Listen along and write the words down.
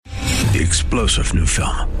The explosive new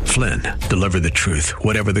film, Flynn, deliver the truth,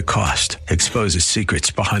 whatever the cost, exposes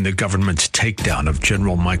secrets behind the government's takedown of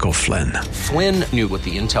General Michael Flynn. Flynn knew what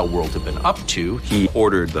the intel world had been up to. He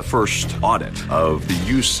ordered the first audit of the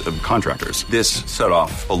use of contractors. This set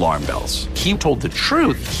off alarm bells. He told the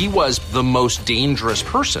truth. He was the most dangerous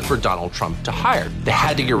person for Donald Trump to hire. They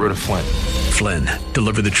had to get rid of Flynn. Flynn,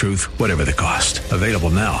 deliver the truth, whatever the cost. Available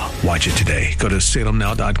now. Watch it today. Go to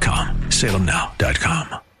salemnow.com.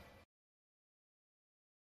 salemnow.com.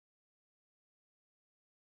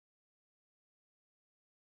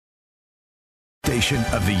 Station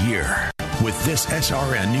of the Year with this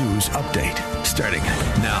SRN News update starting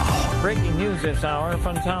now. Breaking news this hour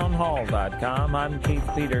from townhall.com. I'm Keith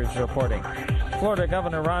Peters reporting. Florida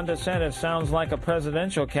Governor Ron DeSantis sounds like a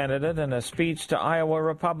presidential candidate in a speech to Iowa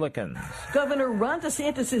Republicans. Governor Ron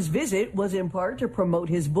DeSantis' visit was in part to promote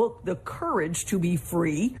his book, The Courage to Be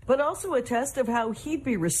Free, but also a test of how he'd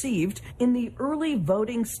be received in the early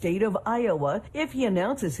voting state of Iowa if he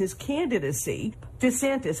announces his candidacy.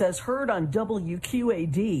 DeSantis, as heard on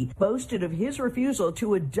WQAD, boasted of his refusal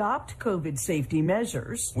to adopt COVID safety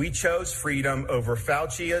measures. We chose freedom over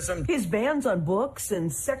Fauciism. His bans on books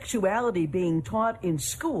and sexuality being taught in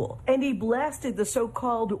school. And he blasted the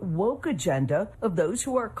so-called woke agenda of those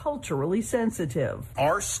who are culturally sensitive.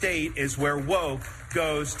 Our state is where woke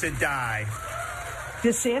goes to die.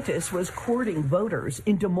 DeSantis was courting voters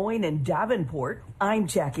in Des Moines and Davenport. I'm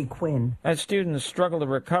Jackie Quinn. As students struggle to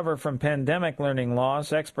recover from pandemic learning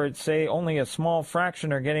loss, experts say only a small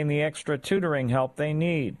fraction are getting the extra tutoring help they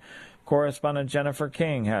need. Correspondent Jennifer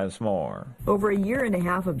King has more. Over a year and a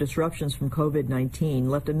half of disruptions from COVID-19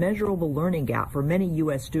 left a measurable learning gap for many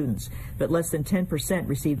U.S. students, but less than 10%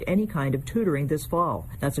 received any kind of tutoring this fall.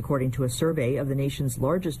 That's according to a survey of the nation's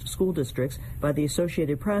largest school districts by the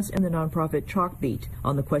Associated Press and the nonprofit Chalkbeat.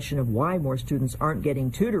 On the question of why more students aren't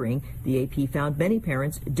getting tutoring, the AP found many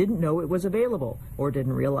parents didn't know it was available or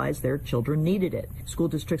didn't realize their children needed it. School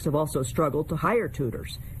districts have also struggled to hire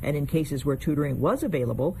tutors, and in cases where tutoring was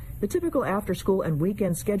available, the typical after-school and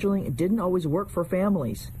weekend scheduling didn't always work for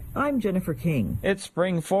families. I'm Jennifer King. It's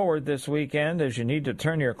spring forward this weekend as you need to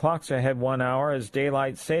turn your clocks ahead 1 hour as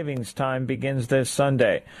daylight savings time begins this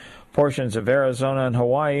Sunday. Portions of Arizona and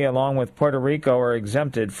Hawaii, along with Puerto Rico, are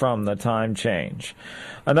exempted from the time change.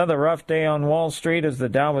 Another rough day on Wall Street as the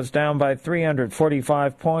Dow was down by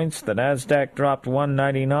 345 points. The Nasdaq dropped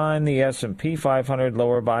 199. The S&P 500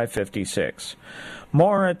 lower by 56.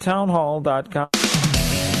 More at townhall.com.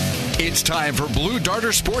 It's time for Blue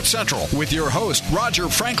Darter Sports Central with your host, Roger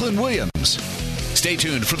Franklin Williams. Stay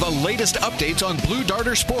tuned for the latest updates on Blue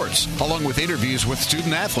Darter Sports, along with interviews with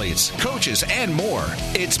student athletes, coaches, and more.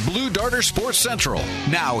 It's Blue Darter Sports Central.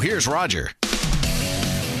 Now, here's Roger.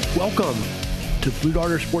 Welcome to Blue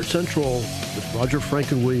Darter Sports Central with Roger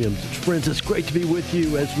Franklin Williams. Friends, it's great to be with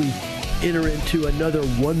you as we enter into another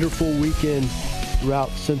wonderful weekend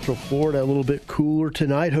throughout Central Florida. A little bit cooler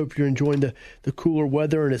tonight. Hope you're enjoying the cooler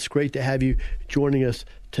weather, and it's great to have you joining us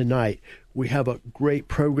tonight. We have a great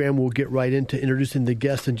program. We'll get right into introducing the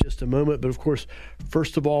guests in just a moment. But, of course,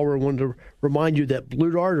 first of all, we want to remind you that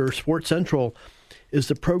Blue Darter Sports Central is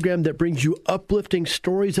the program that brings you uplifting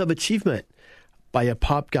stories of achievement by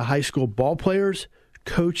Apopka High School ball players,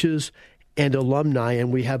 coaches, and alumni.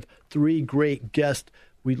 And we have three great guests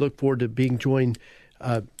we look forward to being joining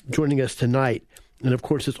us tonight. And, of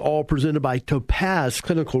course, it's all presented by Topaz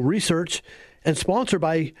Clinical Research and sponsored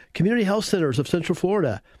by Community Health Centers of Central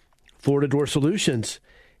Florida, Florida Door Solutions,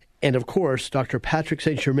 and, of course, Dr. Patrick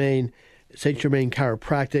St. Germain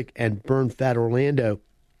Chiropractic, and Burn Fat Orlando.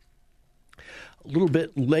 A little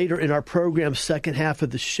bit later in our program, second half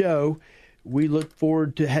of the show, we look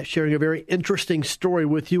forward to sharing a very interesting story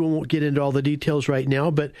with you. We won't get into all the details right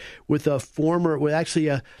now, but with a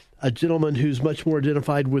gentleman who's much more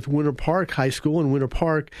identified with Winter Park High School in Winter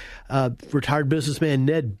Park, retired businessman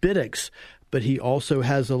Ned Biddix. But he also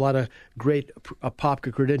has a lot of great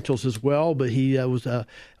Apopka credentials as well. But he was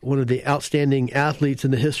one of the outstanding athletes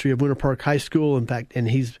in the history of Winter Park High School, in fact, and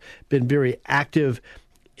he's been very active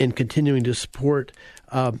in continuing to support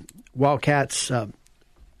Wildcats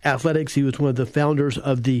athletics. He was one of the founders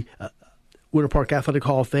of the Winter Park Athletic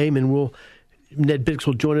Hall of Fame, and Ned Biddix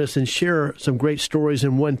will join us and share some great stories,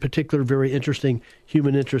 and one particular very interesting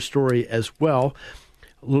human interest story as well.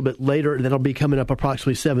 A little bit later, and that'll be coming up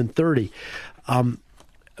approximately 7:30.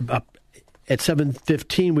 At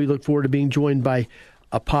 7:15, we look forward to being joined by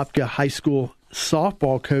Apopka High School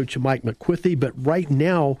softball coach Mike McQuithy. But right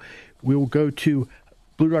now, we will go to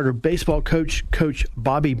Blue Darter baseball coach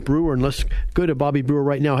Bobby Brewer, and let's go to Bobby Brewer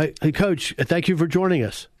right now. Hey, Coach, thank you for joining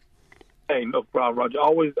us. Hey, no problem, Roger.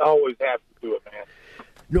 Always happy to do it, man.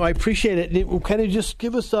 No, I appreciate it. And kind of just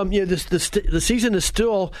give us some. The season is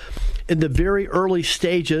still in the very early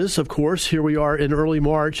stages. Of course, here we are in early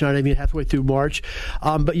March, not even halfway through March.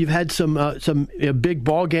 But you've had some big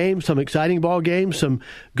ball games, some exciting ball games, some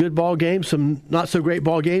good ball games, some not so great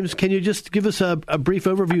ball games. Can you just give us a brief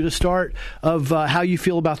overview to start of how you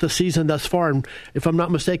feel about the season thus far? And if I'm not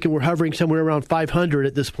mistaken, we're hovering somewhere around 500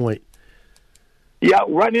 at this point. Yeah,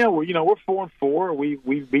 right now we're 4-4.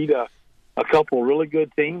 We beat a couple of really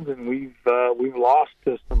good teams, and we've lost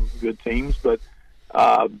to some good teams. But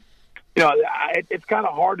it's kind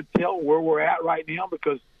of hard to tell where we're at right now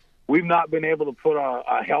because we've not been able to put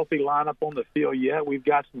a healthy lineup on the field yet. We've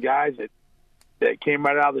got some guys that came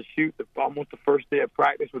right out of the chute almost the first day of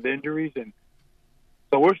practice with injuries, and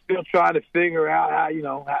so we're still trying to figure out how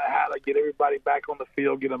to get everybody back on the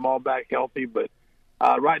field, get them all back healthy. But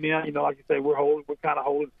right now, like I say, we're kind of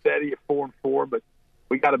holding steady at 4-4, but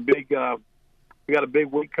we got a big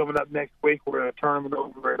week coming up next week. We're in a tournament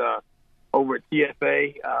over at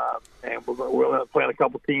TFA, and we're playing a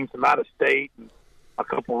couple teams from out of state and a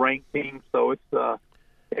couple ranked teams. So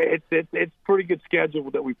it's pretty good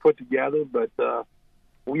schedule that we put together. But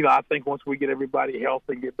I think once we get everybody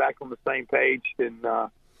healthy and get back on the same page, then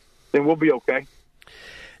we'll be okay.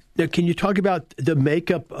 Now, can you talk about the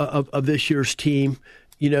makeup of this year's team?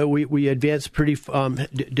 We advanced pretty,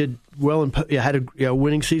 did well and had a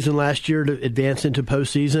winning season last year to advance into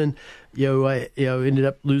postseason. Ended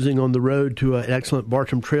up losing on the road to an excellent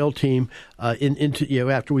Bartram Trail team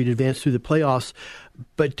after we'd advanced through the playoffs.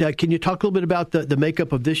 But can you talk a little bit about the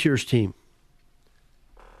makeup of this year's team?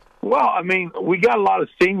 Well, I mean, we got a lot of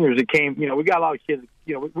seniors that came. We got a lot of kids.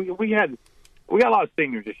 We got a lot of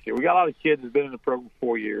seniors this year. We got a lot of kids that've been in the program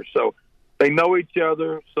 4 years, so they know each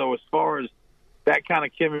other. So as far as that kind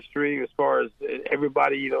of chemistry, as far as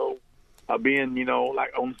everybody, being,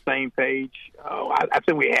 like on the same page, I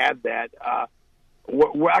think we had that.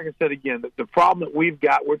 Like I said again, the problem that we've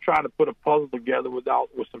got, we're trying to put a puzzle together with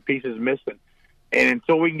some pieces missing, and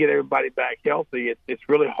until we can get everybody back healthy, it's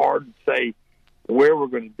really hard to say where we're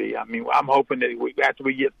going to be. I mean, I'm hoping that after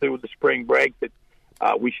we get through with the spring break, that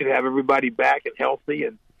we should have everybody back and healthy,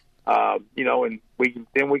 and and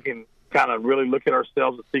we can kind of really look at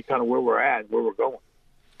ourselves and see kind of where we're at, where we're going.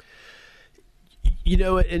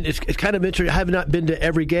 And it's kind of interesting. I have not been to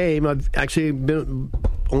every game. I've actually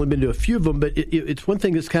only been to a few of them. But it's one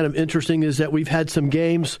thing that's kind of interesting is that we've had some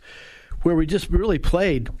games where we just really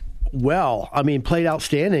played well. I mean, played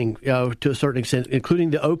outstanding to a certain extent, including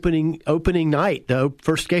the opening night, the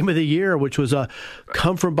first game of the year, which was a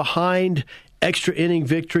come from behind extra inning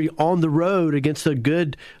victory on the road against a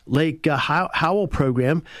good Lake Howell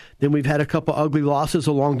program. Then we've had a couple ugly losses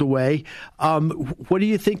along the way. What do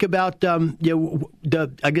you think about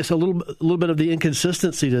I guess a little bit of the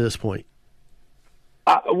inconsistency to this point?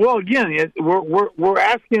 Well, again, we're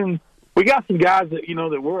asking. We got some guys that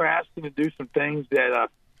that we're asking to do some things that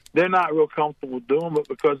they're not real comfortable doing, but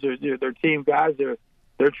because they're team guys,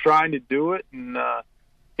 they're trying to do it.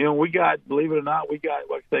 And we got, believe it or not, we got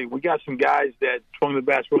some guys that swung the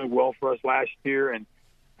bats really well for us last year, and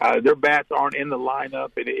their bats aren't in the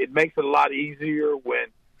lineup. It makes it a lot easier when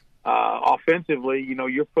offensively,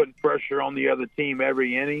 you're putting pressure on the other team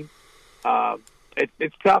every inning.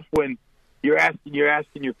 It's tough when you're asking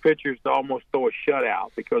your pitchers to almost throw a shutout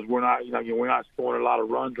because we're not scoring a lot of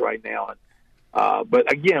runs right now.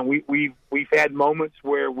 But again, we've had moments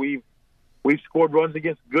where we've scored runs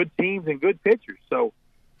against good teams and good pitchers. So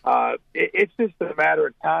it's just a matter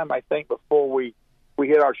of time, I think, before we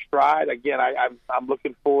hit our stride. Again, I'm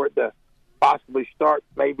looking forward to possibly start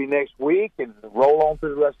maybe next week and roll on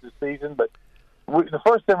through the rest of the season. But the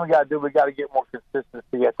first thing we got to do, we got to get more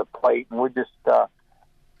consistency at the plate, and we're just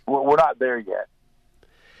we're not there yet.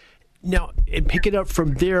 Now, and pick it up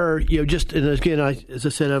from there, just, and again, as I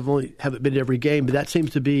said, haven't been to every game, but that seems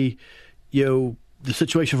to be, the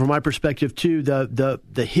situation from my perspective too.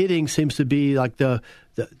 The hitting seems to be like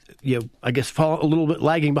I guess fall a little bit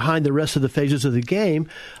lagging behind the rest of the phases of the game.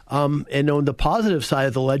 And on the positive side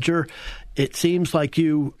of the ledger, it seems like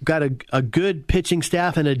you got a good pitching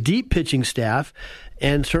staff and a deep pitching staff.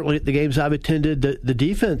 And certainly at the games I've attended, the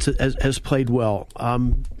defense has played well.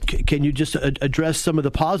 Can you just address some of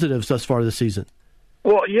the positives thus far this season?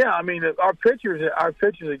 Well, yeah. I mean, our pitchers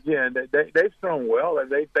again, they've thrown well.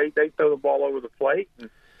 They throw the ball over the plate and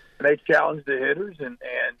they challenge the hitters.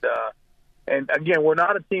 And again, we're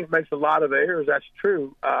not a team that makes a lot of errors. That's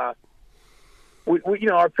true. We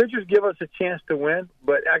our pitchers give us a chance to win,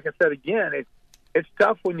 but like I said again, it's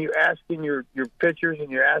tough when you're asking your pitchers and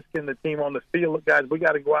you're asking the team on the field, look, guys, we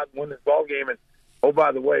got to go out and win this ball game. And oh,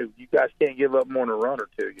 by the way, you guys can't give up more than a run or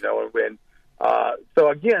two, And So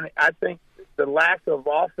again, I think the lack of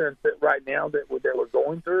offense right now that we're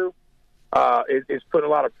going through is put a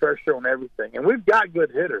lot of pressure on everything. And we've got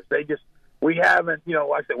good hitters. We haven't,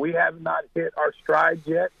 like I said, we have not hit our stride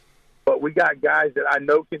yet. But we got guys that I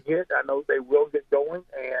know can hit. I know they will get going,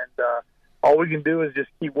 and all we can do is just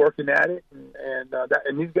keep working at it.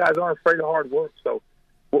 And these guys aren't afraid of hard work. So,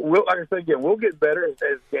 like I said again, we'll get better as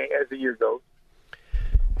the year goes.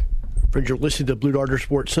 Friends, you're listening to Blue Darter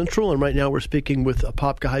Sports Central, and right now we're speaking with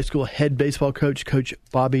Apopka High School head baseball coach, Coach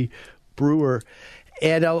Bobby Brewer.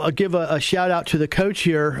 And I'll give a shout out to the coach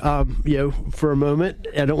here, for a moment.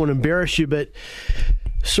 I don't want to embarrass you, but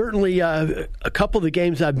certainly a couple of the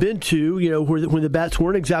games I've been to, when the bats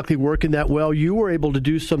weren't exactly working that well, you were able to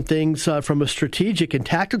do some things from a strategic and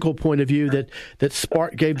tactical point of view that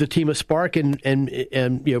gave the team a spark and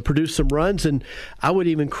produced some runs. And I would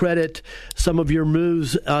even credit some of your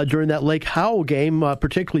moves during that Lake Howell game,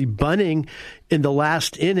 particularly bunting in the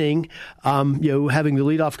last inning, having the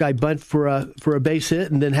leadoff guy bunt for a base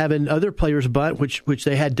hit, and then having other players bunt, which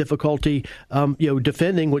they had difficulty,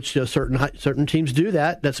 defending. Which certain teams do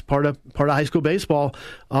that. That's part of high school baseball.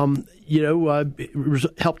 Helped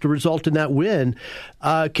to result in that win.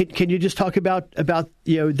 Can you just talk about that?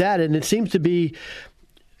 And it seems to be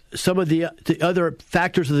some of the other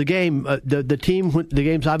factors of the game. The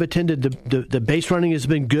games I've attended, the base running has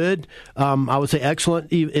been good. I would say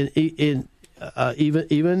excellent. Even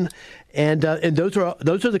and those are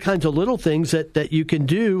the kinds of little things that you can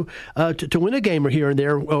do to win a game or here and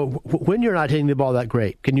there when you're not hitting the ball that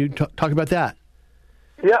great. Can you talk about that?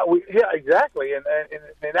 Yeah, exactly, and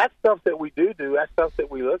that's stuff that we do. That's stuff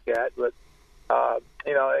that we look at. But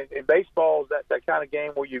in baseball, that kind of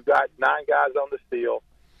game where you've got 9 guys on the field,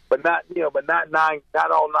 but not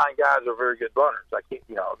all 9 guys are very good bunters.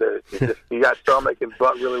 You got some that can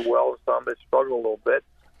bunt really well, and some that struggle a little bit.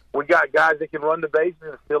 We got guys that can run the bases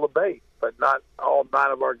and steal a base, but not all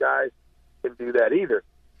 9 of our guys can do that either.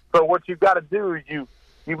 So what you've got to do is you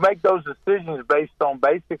make those decisions based on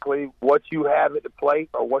basically what you have at the plate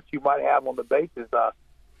or what you might have on the bases.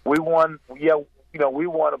 We won a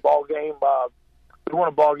ball game. We won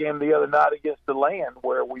a ball game the other night against DeLand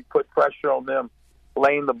where we put pressure on them,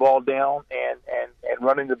 laying the ball down and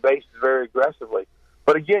running the bases very aggressively.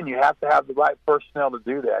 But again, you have to have the right personnel to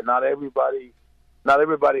do that. Not everybody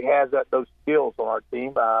has those skills on our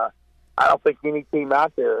team. I don't think any team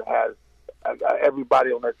out there has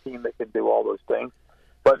everybody on their team that can do all those things.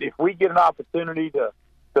 But if we get an opportunity to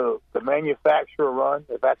manufacture a run,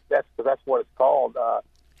 if that's what it's called,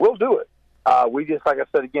 we'll do it. We just, like I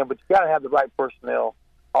said again, but you got to have the right personnel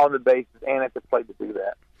on the bases and at the plate to do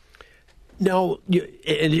that. Now,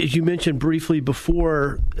 and as you mentioned briefly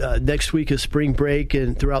before, next week is spring break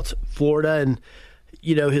and throughout Florida, and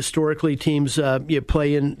historically teams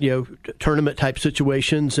play in tournament type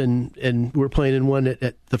situations, and we're playing in one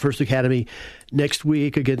at the First Academy next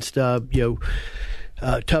week against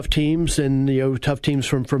tough teams and tough teams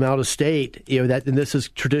from out of state. And this has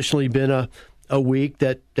traditionally been a week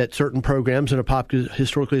that certain programs, and Apopka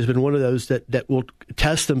historically has been one of those that will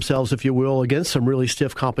test themselves, if you will, against some really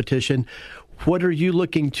stiff competition. What are you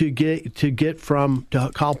looking to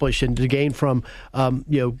accomplish and to gain from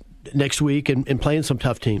next week and playing some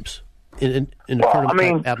tough teams in a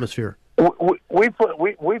tournament atmosphere? We put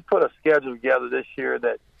a schedule together this year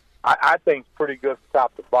that I think is pretty good from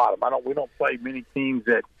top to bottom. We don't play many teams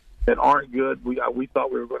that aren't good. We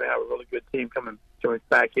thought we were going to have a really good team coming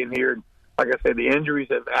back in here. And like I said, the injuries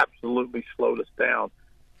have absolutely slowed us down.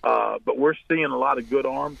 But we're seeing a lot of good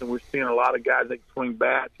arms, and we're seeing a lot of guys that can swing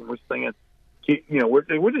bats, and we're seeing,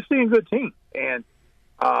 we're just seeing good teams. And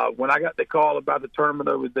when I got the call about the tournament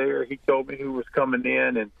over there, he told me who was coming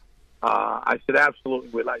in, and I said, absolutely,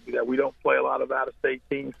 we'd like to do that. We don't play a lot of out-of-state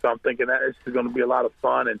teams, so I'm thinking that this is going to be a lot of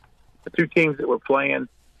fun. And the 2 teams that we're playing,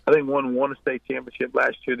 I think one won a state championship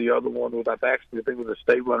last year. The other one was, I think, was a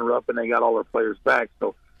state runner-up, and they got all their players back.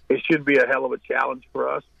 So it should be a hell of a challenge for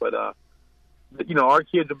us. But our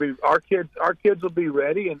kids will be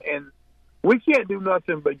ready, and we can't do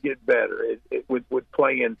nothing but get better with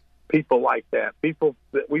playing people like that.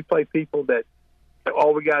 We play people that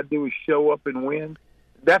all we got to do is show up and win.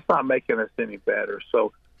 That's not making us any better.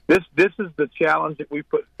 So this is the challenge that we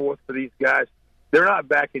put forth for these guys. They're not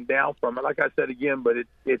backing down from it. Like I said again, but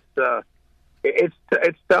it's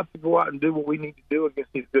tough to go out and do what we need to do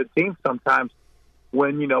against these good teams sometimes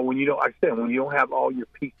when you don't, like I said, when you don't have all your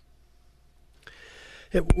pieces.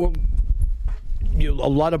 Well,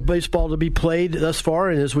 lot of baseball to be played thus far,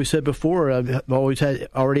 and as we said before, I've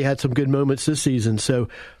already had some good moments this season. So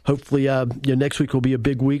hopefully, next week will be a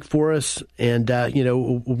big week for us, and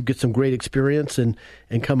we'll get some great experience and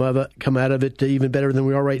come out of it even better than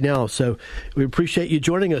we are right now. So we appreciate you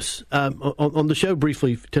joining us on the show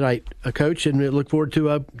briefly tonight, Coach, and we look forward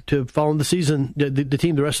to following the season, the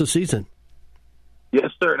team, the rest of the season.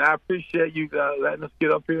 Yes, sir, and I appreciate you letting us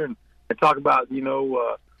get up here and talk about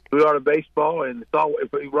Blue Darter baseball, and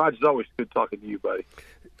Roger's always good talking to you, buddy.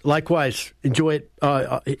 Likewise, enjoy it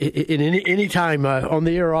in any time on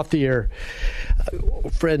the air or off the air,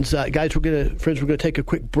 friends. Guys, we're gonna take a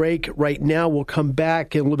quick break right now. We'll come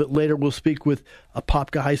back, and a little bit later we'll speak with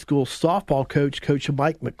Apopka High School softball coach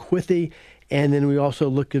Mike McQuithy, and then we also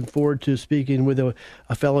looking forward to speaking with a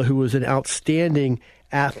fellow who was an outstanding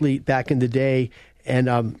athlete back in the day.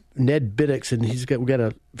 And Ned Biddix, and we've got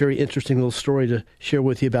a very interesting little story to share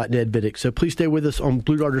with you about Ned Biddix. So please stay with us on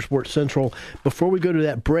Blue Darter Sports Central. Before we go to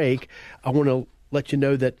that break, I want to let you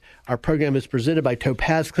know that our program is presented by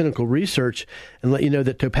Topaz Clinical Research, and let you know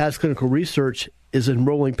that Topaz Clinical Research is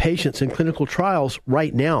enrolling patients in clinical trials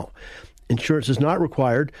right now. Insurance is not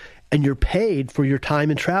required, and you're paid for your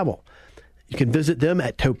time and travel. You can visit them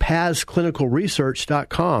at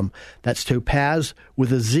topazclinicalresearch.com. That's Topaz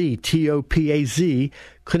with a Z, Topaz,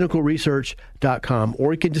 clinicalresearch.com.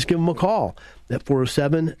 Or you can just give them a call at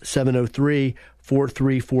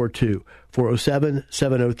 407-703-4342,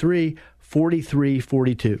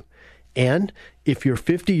 407-703-4342. And if you're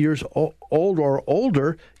 50 years old or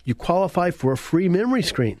older, you qualify for a free memory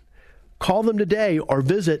screen. Call them today or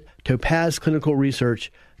visit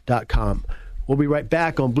topazclinicalresearch.com. We'll be right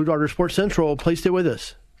back on Blue Darter Sports Central. Please stay with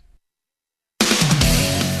us.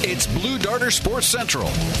 It's Blue Darter Sports Central.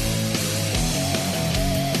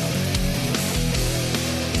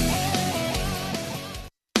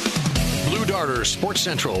 Blue Darter Sports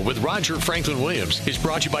Central with Roger Franklin Williams is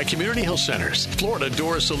brought to you by Community Health Centers, Florida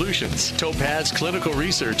Dora Solutions, Topaz Clinical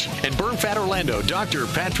Research, and Burnfat Orlando Dr.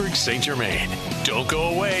 Patrick St. Germain. Don't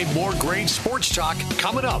go away. More great sports talk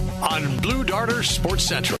coming up on Blue Darter Sports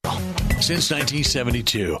Central. Since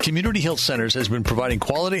 1972, Community Health Centers has been providing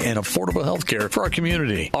quality and affordable health care for our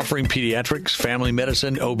community, offering pediatrics, family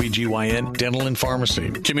medicine, OBGYN, dental, and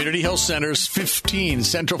pharmacy. Community Health Centers' 15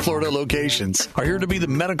 Central Florida locations are here to be the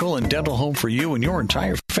medical and dental home for you and your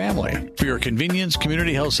entire family. For your convenience,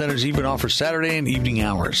 Community Health Centers even offers Saturday and evening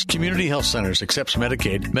hours. Community Health Centers accepts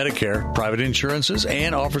Medicaid, Medicare, private insurances,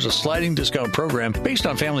 and offers a sliding discount program based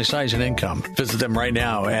on family size and income. Visit them right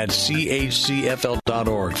now at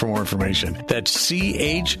chcfl.org for more information. That's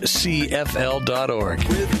chcfl.org.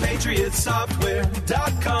 With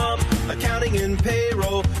PatriotSoftware.com, accounting and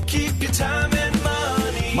payroll, keep your time and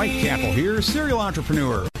money. Mike Campbell here, serial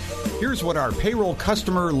entrepreneur. Here's what our payroll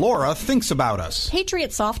customer, Laura, thinks about us.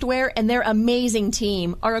 Patriot Software and their amazing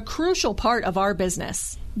team are a crucial part of our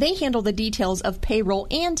business. They handle the details of payroll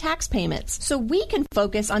and tax payments, so we can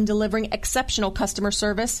focus on delivering exceptional customer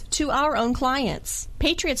service to our own clients.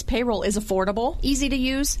 Patriot's payroll is affordable, easy to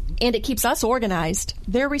use, and it keeps us organized.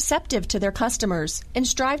 They're receptive to their customers and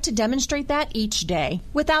strive to demonstrate that each day.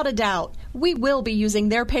 Without a doubt, we will be using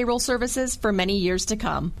their payroll services for many years to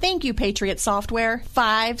come. Thank you, Patriot Software.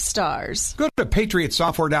 5 stars. Go to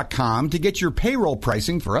PatriotSoftware.com to get your payroll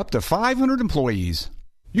pricing for up to 500 employees.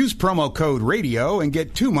 Use promo code RADIO and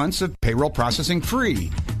get 2 months of payroll processing free.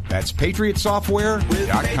 That's PatriotSoftware.com. With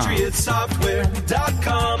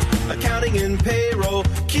PatriotSoftware.com, accounting and payroll,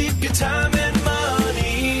 keep your time and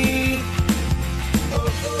money.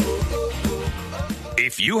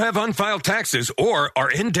 If you have unfiled taxes or are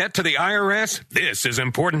in debt to the IRS, this is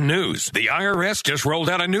important news. The IRS just rolled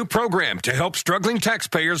out a new program to help struggling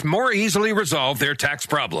taxpayers more easily resolve their tax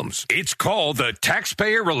problems. It's called the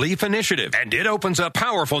Taxpayer Relief Initiative, and it opens up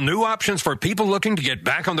powerful new options for people looking to get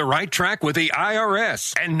back on the right track with the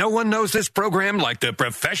IRS. And no one knows this program like the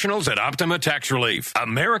professionals at Optima Tax Relief,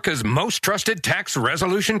 America's most trusted tax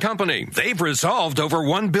resolution company. They've resolved over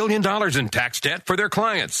 $1 billion in tax debt for their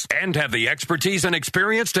clients and have the expertise and experience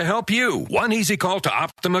to help you. One easy call to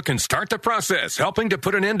Optima can start the process, helping to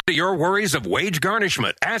put an end to your worries of wage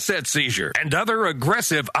garnishment, asset seizure, and other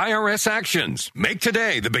aggressive IRS actions. Make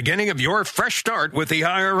today the beginning of your fresh start with the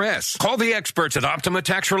IRS. Call the experts at Optima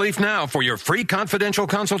Tax Relief now for your free confidential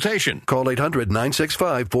consultation. Call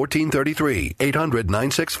 800-965-1433.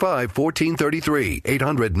 800-965-1433.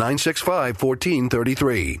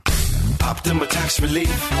 800-965-1433. Optima Tax Relief.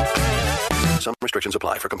 Some restrictions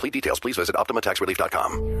apply. For complete details, please visit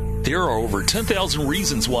OptimaTaxRelief.com. There are over 10,000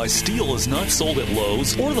 reasons why steel is not sold at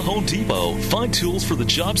Lowe's or the Home Depot. Find tools for the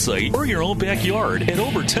job site or your own backyard at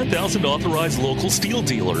over 10,000 authorized local steel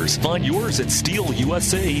dealers. Find yours at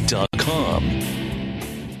SteelUSA.com.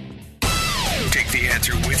 Take The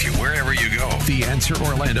Answer with you wherever you go.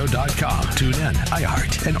 TheAnswerOrlando.com. Tune in,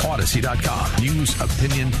 iHeart, and Odyssey.com. News,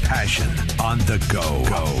 opinion, passion on the go.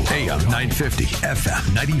 AM 950,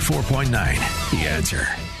 FM 94.9. The Answer.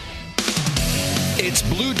 It's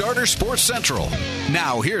Blue Darter Sports Central.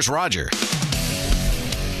 Now, here's Roger.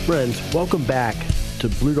 Friends, welcome back to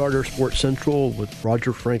Blue Darter Sports Central with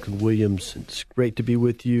Roger Franklin Williams. It's great to be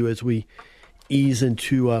with you as we ease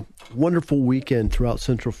into a wonderful weekend throughout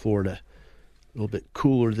Central Florida. A little bit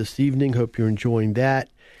cooler this evening. Hope you're enjoying that,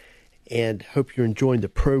 and hope you're enjoying the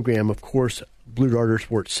program. Of course, Blue Darter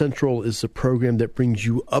Sports Central is the program that brings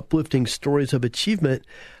you uplifting stories of achievement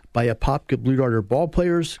by Apopka Blue Darter ball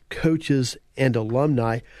players, coaches, and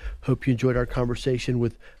alumni. Hope you enjoyed our conversation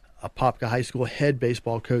with Apopka High School head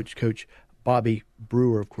baseball coach, Coach Bobby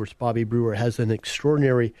Brewer. Of course, Bobby Brewer has an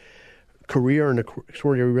extraordinary career and an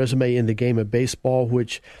extraordinary resume in the game of baseball,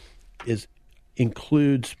 which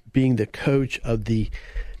includes being the coach of the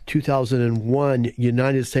 2001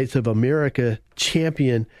 United States of America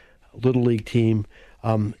champion Little League team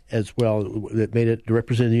as well, that made it to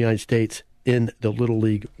represent the United States in the Little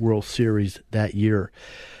League World Series that year.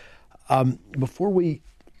 Before we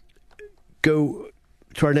go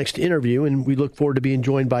to our next interview, and we look forward to being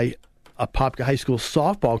joined by Apopka High School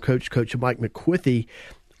softball coach, Coach Mike McQuithy, a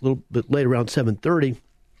little bit later around 7:30. I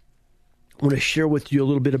want to share with you a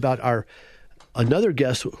little bit about another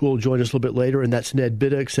guest who will join us a little bit later, and that's Ned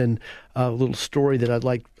Biddix, and a little story that I'd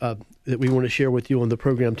like that we want to share with you on the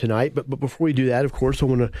program tonight. But before we do that, of course, I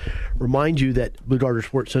want to remind you that Blue Darter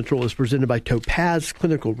Sports Central is presented by Topaz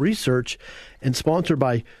Clinical Research and sponsored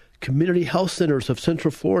by Community Health Centers of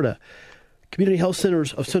Central Florida. Community Health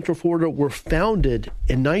Centers of Central Florida were founded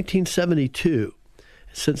in 1972.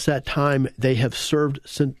 Since that time, they have served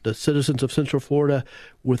the citizens of Central Florida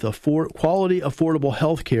with quality, affordable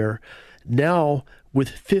health care, now with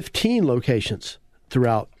 15 locations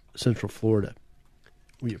throughout Central Florida.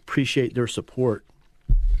 We appreciate their support.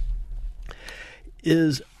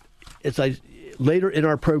 Later in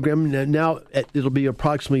our program, now it'll be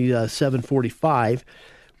approximately 7:45,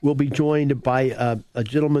 we'll be joined by a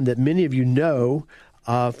gentleman that many of you know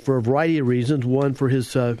for a variety of reasons. One, for his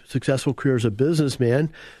successful career as a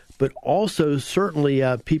businessman, but also certainly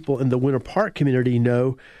people in the Winter Park community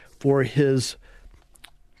know for his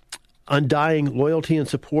undying loyalty and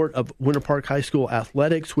support of Winter Park High School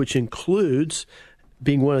athletics, which includes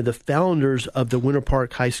being one of the founders of the Winter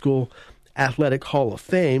Park High School Athletic Hall of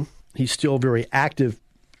Fame. He's still very active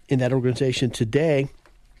in that organization today,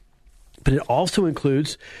 but it also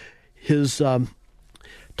includes his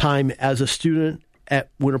time as a student at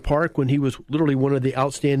Winter Park when he was literally one of the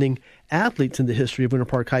outstanding athletes in the history of Winter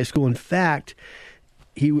Park High School. In fact,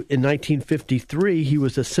 in 1953, he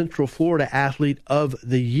was the Central Florida Athlete of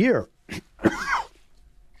the Year.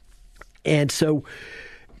 And so,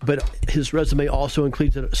 but his resume also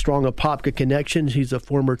includes a strong Apopka connection. He's a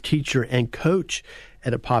former teacher and coach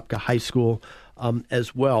at Apopka High School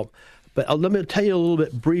as well. But let me tell you a little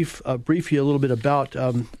bit, brief you a little bit about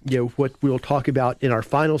what we'll talk about in our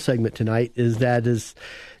final segment tonight. Ran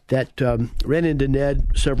into Ned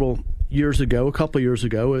several years ago, a couple of years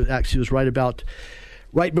ago. It actually was right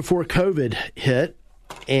before COVID hit,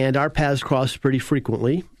 and our paths crossed pretty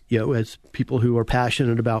frequently, as people who are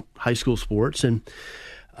passionate about high school sports. And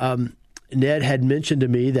Ned had mentioned to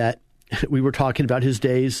me that we were talking about his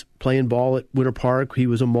days playing ball at Winter Park. He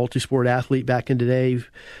was a multi-sport athlete back in the day,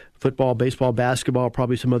 football, baseball, basketball,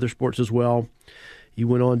 probably some other sports as well. He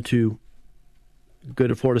went on to go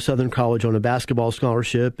to Florida Southern College on a basketball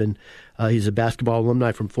scholarship, and he's a basketball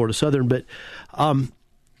alumni from Florida Southern. But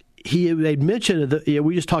he had mentioned that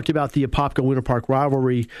we just talked about the Apopka Winter Park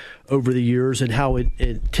rivalry over the years and how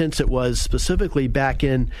intense it was, specifically back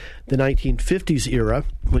in the 1950s era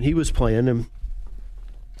when he was playing. And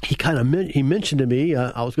he mentioned to me,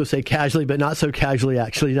 I was going to say casually, but not so casually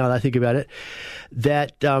actually, now that I think about it,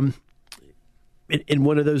 that in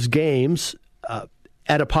one of those games at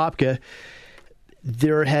Apopka,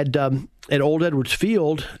 there had at Old Edwards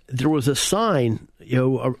Field there was a sign.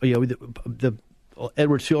 The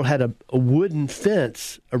Edwards Field had a wooden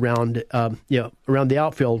fence around around the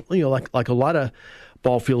outfield. Like a lot of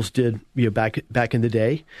ball fields did. Back in the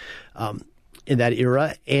day, in that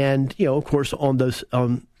era, and of course on those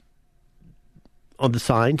on the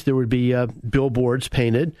signs there would be billboards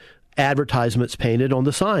painted, advertisements painted on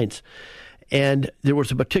the signs, and there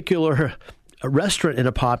was a particular restaurant in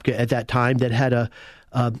Apopka at that time that had a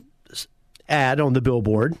ad on the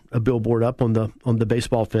billboard, a billboard up on the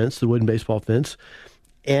baseball fence, the wooden baseball fence,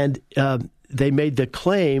 and they made the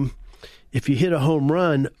claim, if you hit a home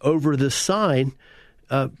run over this sign,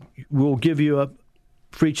 we'll give you a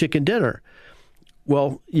free chicken dinner.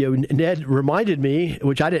 Well, Ned reminded me,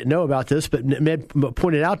 which I didn't know about this, but Ned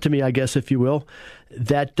pointed out to me, I guess, if you will,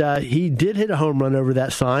 that he did hit a home run over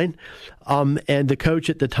that sign. And the coach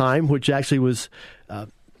at the time, which actually was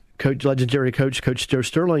legendary Coach Joe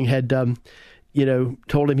Sterling, had,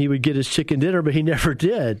 told him he would get his chicken dinner, but he never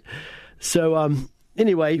did. So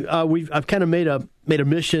anyway, I've kind of made a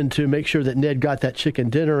mission to make sure that Ned got that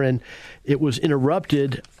chicken dinner, and it was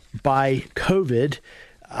interrupted by COVID,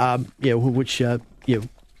 which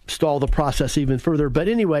stalled the process even further. But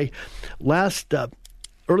anyway,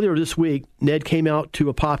 earlier this week, Ned came out to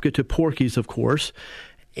Apopka to Porky's, of course,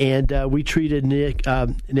 and we treated Ned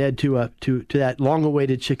to that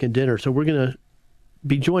long-awaited chicken dinner. So we're going to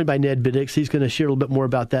be joined by Ned Biddix. He's going to share a little bit more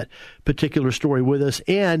about that particular story with us,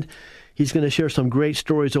 and he's going to share some great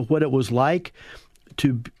stories of what it was like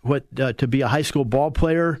to be a high school ball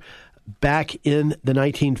player back in the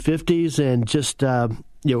 1950s, and just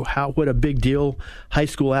what a big deal high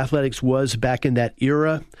school athletics was back in that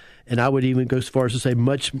era. And I would even go as far as to say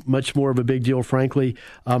much more of a big deal, frankly,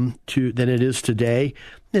 than it is today.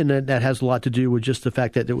 And that has a lot to do with just the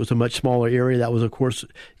fact that it was a much smaller area. That was, of course,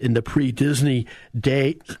 in the pre-Disney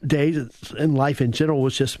days, and life in general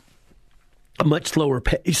was just a much slower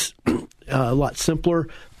pace, a lot simpler,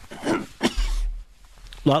 a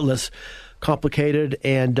lot less complicated,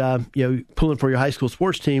 and pulling for your high school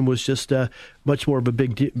sports team was just much more of a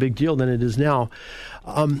big deal than it is now.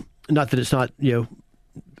 Not that it's not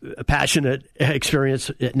a passionate experience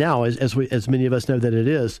now, as many of us know that it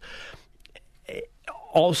is.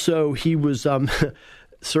 Also, he was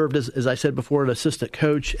served as I said before, an assistant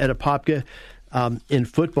coach at Apopka in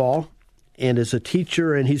football, and as a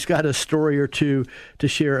teacher, and he's got a story or two to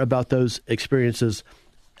share about those experiences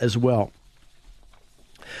as well.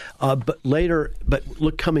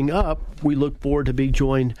 Coming up, we look forward to be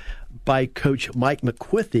joined by Coach Mike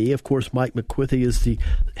McQuithy. Of course, Mike McQuithy is the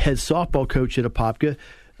head softball coach at Apopka.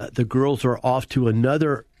 The girls are off to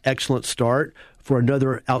another excellent start for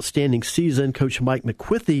another outstanding season. Coach Mike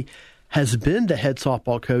McQuithy has been the head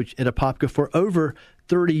softball coach at Apopka for over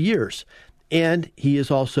 30 years, and he is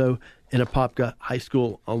also an Apopka High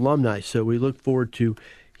School alumni. So we look forward to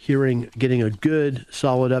getting a good,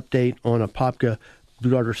 solid update on Apopka Blue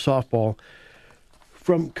Darter softball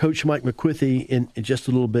from Coach Mike McQuithy in just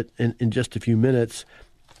a little bit, in just a few minutes.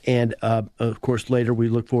 And, of course, later we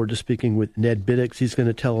look forward to speaking with Ned Biddix. He's going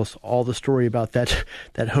to tell us all the story about that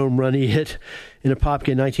home run he hit in Apopka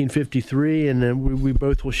in 1953. And then we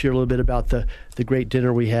both will share a little bit about the great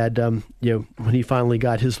dinner we had, when he finally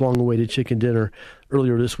got his long-awaited chicken dinner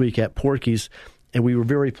earlier this week at Porky's. And we were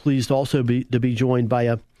very pleased also to be joined by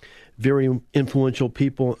a very influential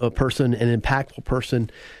person, an impactful person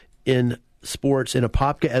in sports in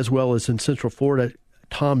Apopka as well as in Central Florida,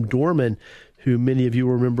 Tom Dorman, who many of you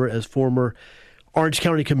remember as former Orange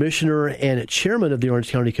County Commissioner and chairman of the Orange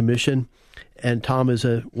County Commission. And Tom is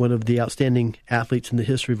one of the outstanding athletes in the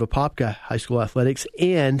history of Apopka high school athletics.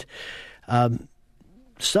 And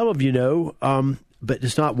some of you know, but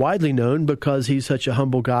it's not widely known because he's such a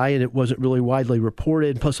humble guy and it wasn't really widely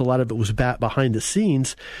reported. Plus, a lot of it was behind the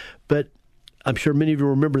scenes. But I'm sure many of you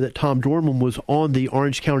remember that Tom Dorman was on the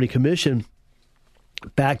Orange County Commission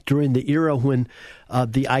back during the era when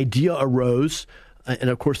the idea arose. And,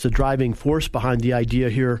 of course, the driving force behind the idea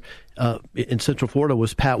here in Central Florida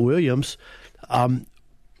was Pat Williams, that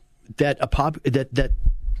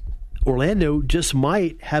Orlando just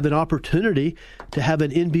might have an opportunity to have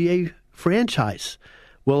an NBA franchise.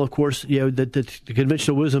 Well, of course, the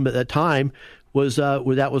conventional wisdom at that time was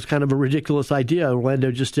that was kind of a ridiculous idea. Orlando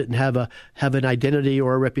just didn't have an identity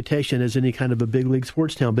or a reputation as any kind of a big league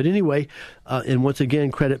sports town. But anyway, and once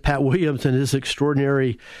again, credit Pat Williams and his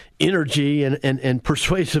extraordinary energy and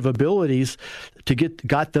persuasive abilities to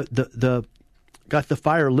got the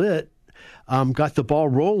fire lit, got the ball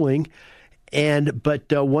rolling. But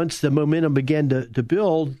once the momentum began to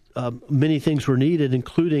build, many things were needed,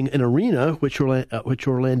 including an arena, which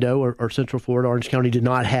Orlando or Central Florida, Orange County did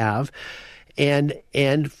not have. And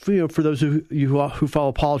for those of you who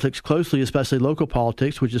follow politics closely, especially local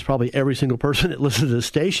politics, which is probably every single person that listens to this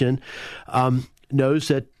station, knows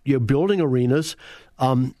that building arenas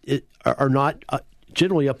are not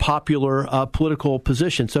generally a popular political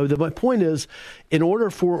position. So my point is, in order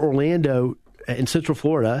for Orlando in Central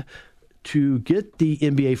Florida to get the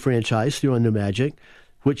NBA franchise through Orlando Magic,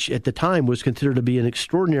 which at the time was considered to be an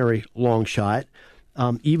extraordinary long shot.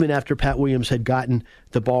 Even after Pat Williams had gotten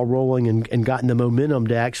the ball rolling and gotten the momentum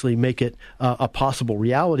to actually make it a possible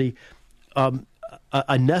reality,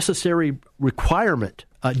 a necessary requirement,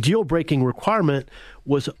 a deal-breaking requirement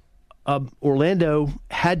was Orlando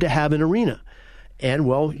had to have an arena. And,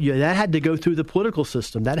 that had to go through the political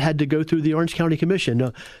system. That had to go through the Orange County Commission.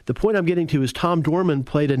 Now, the point I'm getting to is Tom Dorman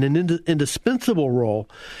played an indispensable role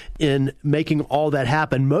in making all that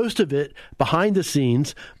happen, most of it behind the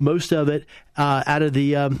scenes, most of it out of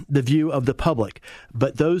the view of the public.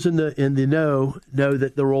 But those in the know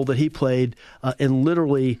that the role that he played in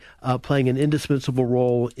literally playing an indispensable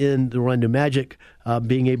role in the Orlando Magic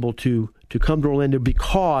being able to come to Orlando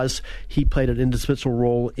because he played an indispensable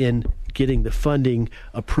role in getting the funding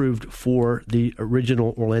approved for the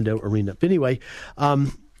original Orlando Arena. But anyway,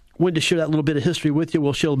 wanted to share that little bit of history with you.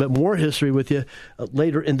 We'll share a little bit more history with you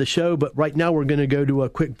later in the show, but right now we're going to go to a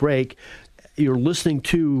quick break. You're listening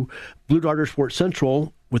to Blue Darter Sports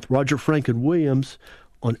Central with Roger Franklin Williams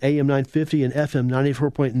on AM 950 and FM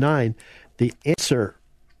 94.9. The Answer,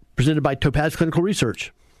 presented by Topaz Clinical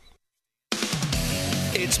Research.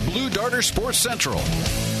 It's Blue Darter Sports Central.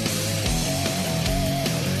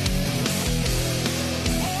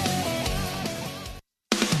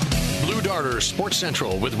 Blue Darter Sports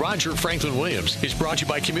Central with Roger Franklin Williams is brought to you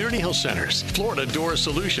by Community Health Centers, Florida Door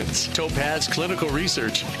Solutions, Topaz Clinical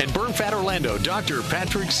Research, and Burnfat Orlando Dr.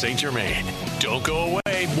 Patrick St. Germain. Don't go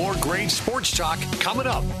away. More great sports talk coming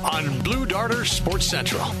up on Blue Darter Sports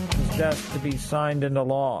Central. Death to be signed into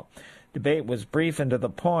law. Debate was brief and to the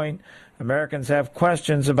point. Americans have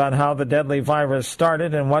questions about how the deadly virus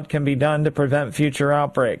started and what can be done to prevent future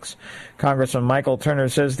outbreaks. Congressman Michael Turner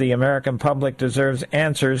says the American public deserves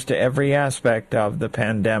answers to every aspect of the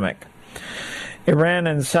pandemic. Iran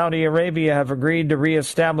and Saudi Arabia have agreed to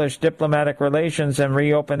reestablish diplomatic relations and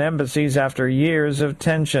reopen embassies after years of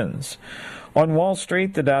tensions. On Wall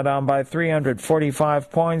Street, the Dow down by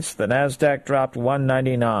 345 points. The Nasdaq dropped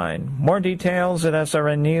 199. More details at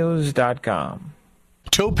srnnews.com.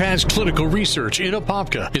 Topaz Clinical Research in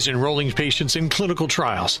Apopka is enrolling patients in clinical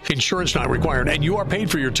trials. Insurance not required, and you are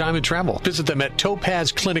paid for your time and travel. Visit them at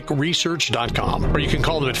topazclinicresearch.com, or you can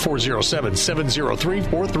call them at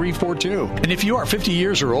 407-703-4342. And if you are 50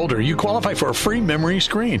 years or older, you qualify for a free memory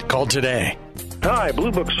screen. Call today. Hi,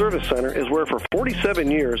 Blue Book Service Center is where for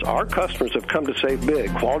 47 years our customers have come to save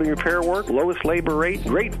big. Quality repair work, lowest labor rate,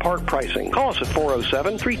 great part pricing. Call us at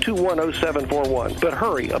 407-321-0741. But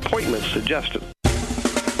hurry, appointments suggested.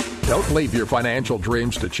 Don't leave your financial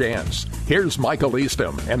dreams to chance. Here's Michael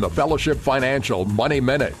Eastham and the Fellowship Financial Money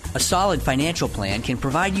Minute. A solid financial plan can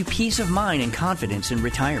provide you peace of mind and confidence in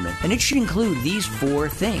retirement, and it should include these 4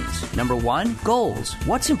 things. Number 1, goals.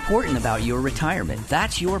 What's important about your retirement?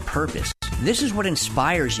 That's your purpose. This is what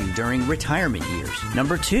inspires you during retirement years.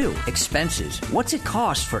 Number 2, expenses. What's it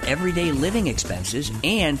cost for everyday living expenses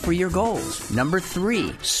and for your goals? Number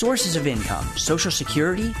 3, sources of income. Social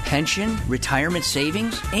Security, pension, retirement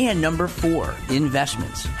savings. And number 4,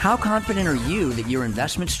 investments. How confident are you that your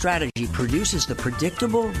investment strategy produces the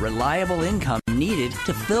predictable, reliable income needed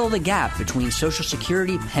to fill the gap between Social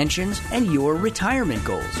Security, pensions, and your retirement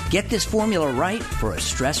goals? Get this formula right for a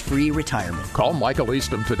stress-free retirement. Call Michael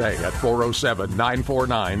Eastham today at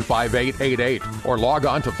 407-949-5888 or log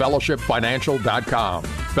on to fellowshipfinancial.com.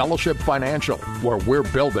 Fellowship Financial, where we're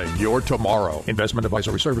building your tomorrow. Investment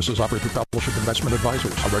advisory services offered through Fellowship Investment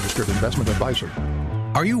Advisors, a registered investment advisor.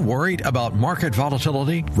 Are you worried about market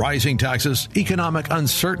volatility, rising taxes, economic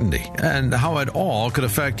uncertainty, and how it all could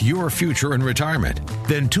affect your future in retirement?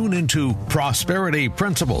 Then tune into Prosperity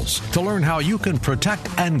Principles to learn how you can protect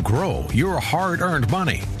and grow your hard-earned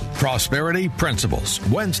money. Prosperity Principles,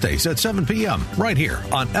 Wednesdays at 7 p.m. right here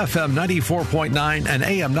on FM 94.9 and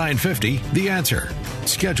AM 950, The Answer.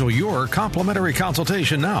 Schedule your complimentary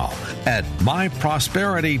consultation now at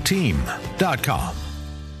myprosperityteam.com.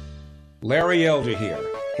 Larry Elder here.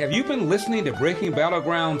 Have you been listening to Breaking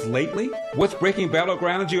Battlegrounds lately? What's Breaking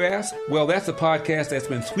Battlegrounds, you ask? Well, that's a podcast that's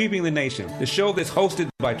been sweeping the nation. The show that's hosted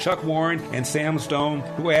by Chuck Warren and Sam Stone,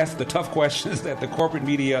 who ask the tough questions that the corporate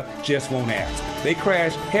media just won't ask. They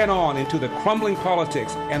crash head-on into the crumbling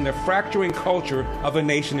politics and the fracturing culture of a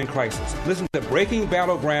nation in crisis. Listen to Breaking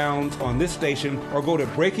Battlegrounds on this station or go to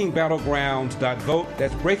breakingbattlegrounds.vote.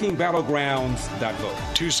 That's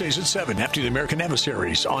breakingbattlegrounds.vote. Tuesdays at 7 after the American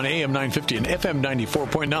Adversaries on AM 950 and FM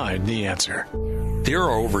 94.9. The Answer. There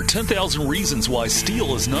are over 10,000 reasons why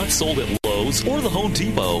steel is not sold at Lowe's or the Home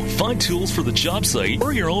Depot. Find tools for the job site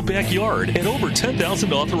or your own backyard at over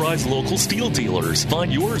 10,000 authorized local steel dealers.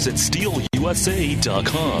 Find yours at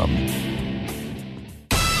steelusa.com.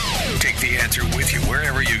 Take the Answer with you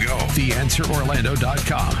wherever you go.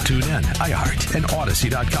 TheAnswerOrlando.com. Tune in, iHeart, and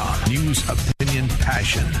Odyssey.com. News, opinion,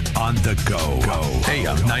 passion on the go.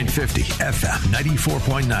 AM 950, FM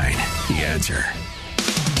 94.9. The Answer.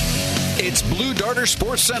 It's Blue Darter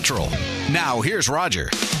Sports Central. Now, here's Roger.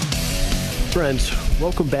 Friends,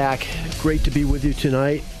 welcome back. Great to be with you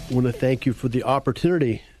tonight. I want to thank you for the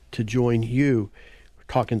opportunity to join you. We're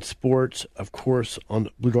talking sports, of course, on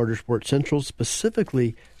Blue Darter Sports Central,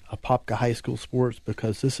 specifically Apopka High School sports,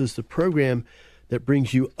 because this is the program that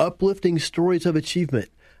brings you uplifting stories of achievement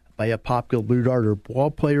by Apopka Blue Darter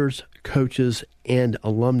ball players, coaches, and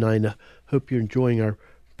alumni. And I hope you're enjoying our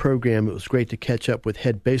program. It was great to catch up with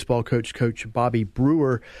head baseball coach Bobby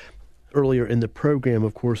Brewer earlier in the program.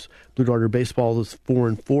 Of course, Blue Darter baseball is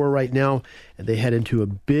 4-4 right now, and they head into a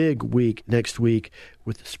big week next week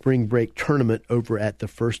with the spring break tournament over at the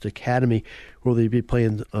First Academy, where they'll be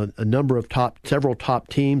playing a number of several top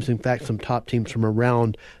teams. In fact, some top teams from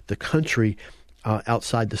around the country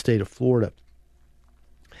outside the state of Florida.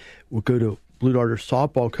 We'll go to Blue Darter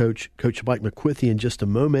softball coach Mike McQuithy, in just a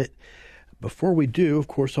moment. Before we do, of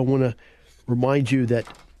course, I want to remind you that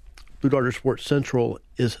Blue Darter Sports Central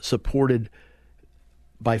is supported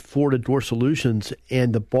by Florida Door Solutions,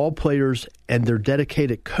 and the ball players and their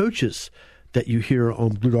dedicated coaches that you hear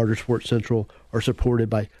on Blue Darter Sports Central are supported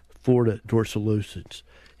by Florida Door Solutions.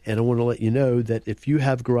 And I want to let you know that if you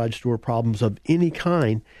have garage door problems of any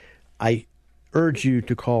kind, I urge you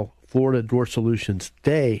to call Florida Door Solutions.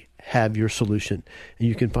 They have your solution, and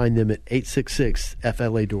you can find them at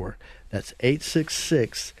 866-FLA-DOOR. That's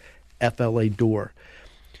 866-FLA-DOOR.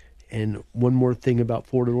 And one more thing about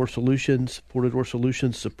Florida Door Solutions. Florida Door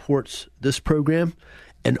Solutions supports this program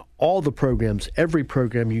and all the programs, every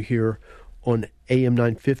program you hear on AM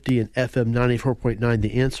 950 and FM 94.9,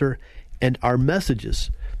 The Answer, and our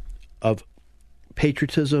messages of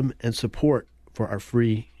patriotism and support for our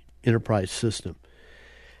free enterprise system.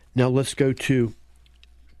 Now let's go to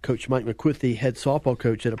Coach Mike McQuithy, head softball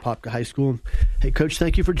coach at Apopka High School. Hey, Coach,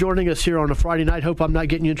 thank you for joining us here on a Friday night. Hope I'm not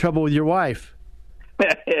getting you in trouble with your wife.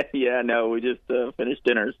 Yeah, no, we just finished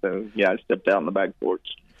dinner, so I stepped out on the back porch.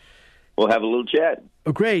 We'll have a little chat.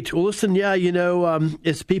 Oh, great. Well, listen,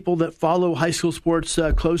 it's people that follow high school sports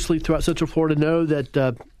closely throughout Central Florida know that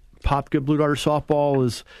Apopka Blue Darter softball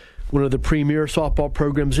is one of the premier softball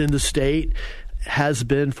programs in the state, has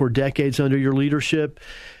been for decades under your leadership.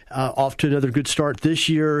 Off to another good start this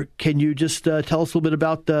year. Can you just tell us a little bit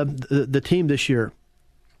about the team this year?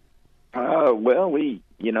 Well,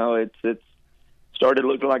 it's started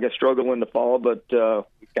looking like a struggle in the fall, but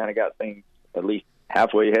we kind of got things at least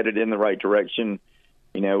halfway headed in the right direction.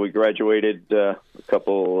 We graduated a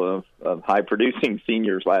couple of high-producing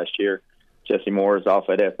seniors last year. Jesse Moore is off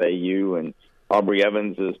at FAU, and Aubrey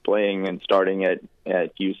Evans is playing and starting at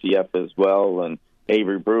UCF as well, and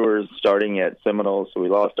Avery Brewer's starting at Seminole. So we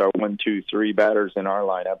lost our 1, 2, 3 batters in our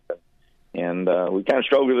lineup, and we kind of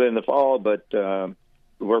struggled in the fall, but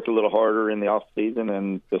we worked a little harder in the off season,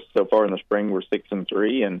 and just so far in the spring we're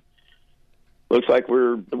 6-3, and looks like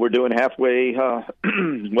we're doing halfway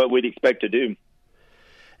what we'd expect to do.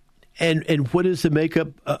 And what is the makeup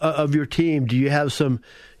of your team? Do you have some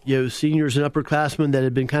seniors and upperclassmen that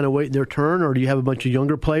have been kind of waiting their turn, or do you have a bunch of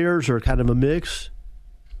younger players, or kind of a mix?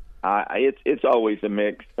 It's always a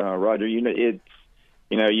mix, Roger. You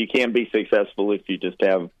can't be successful if you just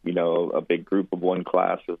have a big group of one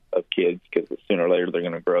class of kids, because sooner or later they're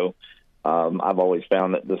going to grow. I've always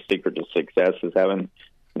found that the secret to success is having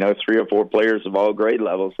 3 or 4 players of all grade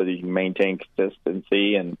levels, so that you can maintain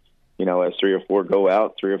consistency. And as 3 or 4 go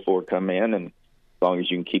out, 3 or 4 come in, and as long as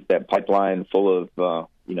you can keep that pipeline full of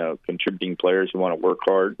contributing players who want to work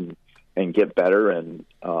hard and get better and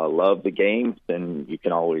love the game, then you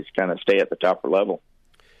can always kind of stay at the top level.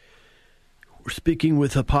 We're speaking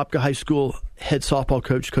with Apopka High School head softball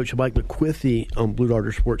coach Mike McQuithy on Blue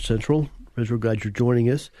Darter Sports Central. We're glad you're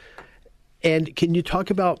joining us. And can you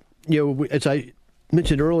talk about, as I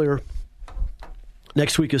mentioned earlier,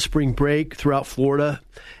 next week is spring break throughout Florida.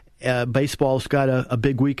 Baseball's got a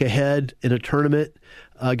big week ahead in a tournament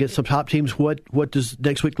against some top teams. What does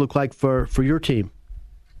next week look like for your team?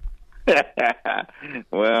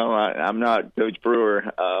 Well, I'm not Coach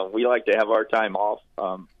Brewer. We like to have our time off.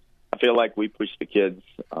 I feel like we push the kids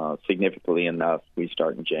significantly enough. We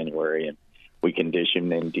start in January and we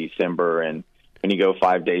condition in December. And when you go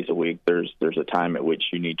 5 days a week, there's a time at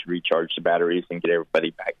which you need to recharge the batteries and get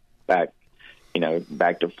everybody back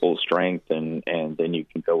to full strength, and then you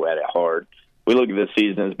can go at it hard. We look at this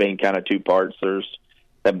season as being kind of 2 parts. There's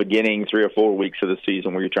that beginning 3 or 4 weeks of the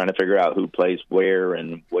season where you're trying to figure out who plays where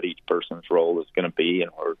and what each person's role is going to be,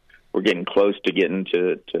 and we're getting close to getting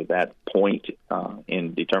to that point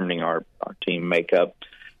in determining our team makeup.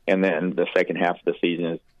 And then the second half of the season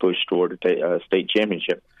is pushed toward a state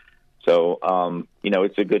championship. So,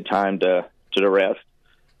 it's a good time to rest.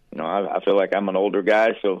 I feel like I'm an older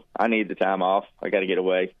guy, so I need the time off. I got to get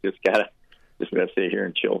away. Just gotta sit here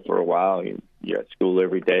and chill for a while. You're at school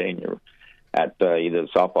every day, and you're at either the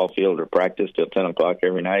softball field or practice till 10 o'clock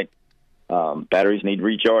every night. Batteries need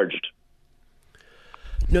recharged.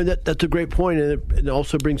 No, that's a great point, and it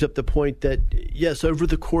also brings up the point that, yes, over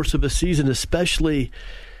the course of a season, especially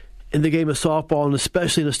in the game of softball, and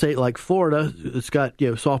especially in a state like Florida, it's got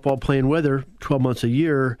softball playing weather 12 months a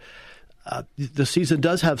year. The season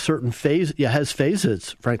does have certain has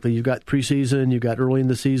phases. Frankly, you've got preseason, you've got early in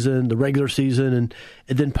the season, the regular season, and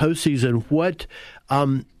then postseason. What,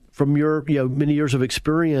 from your many years of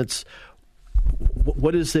experience,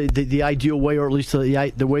 what is the ideal way, or at least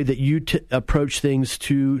the way that you approach things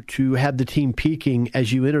to have the team peaking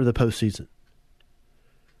as you enter the postseason?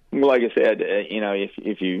 Well, like I said,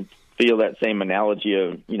 if you feel that same analogy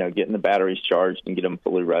of getting the batteries charged and get them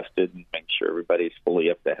fully rested and make sure everybody's fully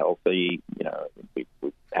up to healthy.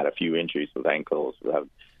 We've had a few injuries with ankles. We have a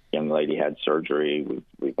young lady had surgery.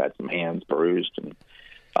 We've had some hands bruised, and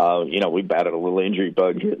we batted a little injury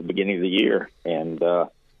bug here at the beginning of the year, and so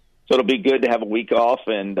it'll be good to have a week off.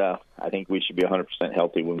 And I think we should be 100%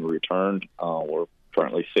 healthy when we return. We're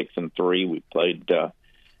currently 6-3. We played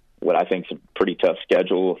what I think is a pretty tough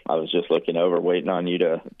schedule. I was just looking over, waiting on you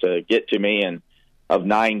to get to me. And of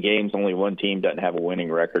 9 games, only one team doesn't have a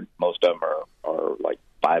winning record. Most of them are like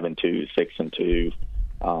 5-2, 6-2.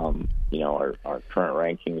 Our current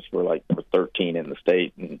rankings, we're like number 13 in the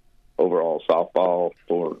state, and overall softball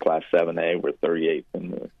for Class 7A, we're 38th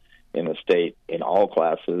in the state in all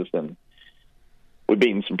classes. And we've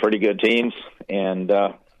beaten some pretty good teams, and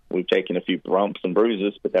we've taken a few bumps and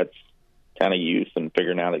bruises, but that's kind of youth and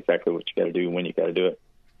figuring out exactly what you got to do when you got to do it.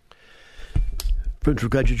 Friends, we're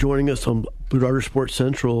glad you're joining us on Blue Darter Sports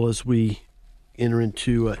Central as we enter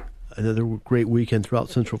into another great weekend throughout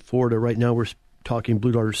Central Florida. Right now we're talking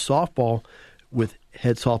Blue Darter softball with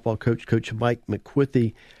head softball coach Mike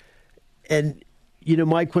McQuithy. And,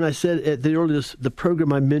 Mike, when I said at the earliest the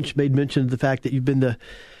program, I made mention of the fact that you've been the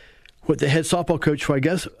head softball coach for, I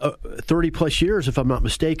guess, 30-plus years, if I'm not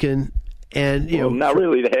mistaken. And not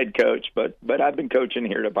really the head coach, but I've been coaching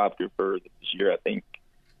here at Apopka for this year, I think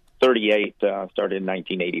 38. Started in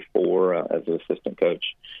 1984 as an assistant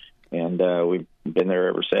coach, and we've been there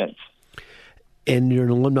ever since. And you're an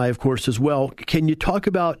alumni, of course, as well. Can you talk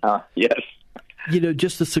about yes,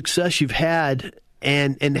 just the success you've had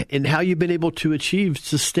and how you've been able to achieve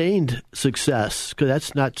sustained success? Because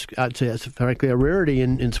that's not, I'd say, that's frankly a rarity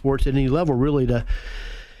in sports at any level, really, to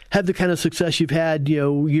have the kind of success you've had,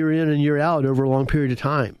 year in and year out over a long period of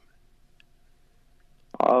time.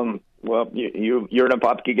 Well, you're an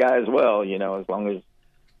Apopka guy as well. As long as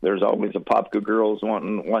there's always Apopka girls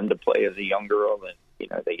wanting to play as a young girl,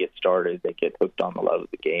 and they get started, they get hooked on the love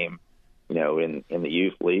of the game, in the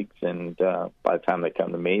youth leagues, and by the time they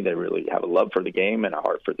come to me, they really have a love for the game and a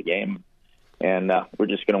heart for the game, and we're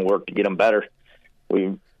just going to work to get them better.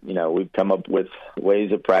 We've come up with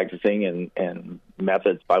ways of practicing and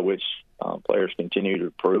methods by which players continue to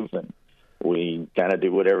improve, and we kind of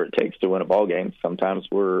do whatever it takes to win a ball game. Sometimes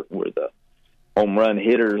we're the home run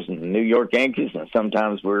hitters in the New York Yankees, and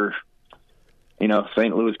sometimes we're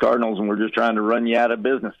St. Louis Cardinals, and we're just trying to run you out of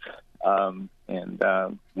business.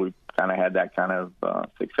 We've kind of had that kind of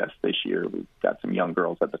success this year. We've got some young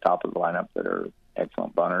girls at the top of the lineup that are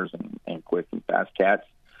excellent bunters and quick and fast cats.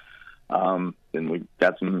 And we've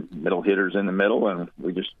got some middle hitters in the middle, and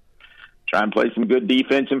we just try and play some good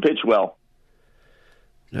defense and pitch well.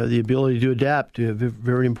 The ability to adapt is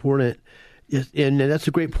very important. And that's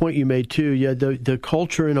a great point you made, too. Yeah, the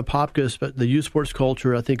culture in Apopka, the youth sports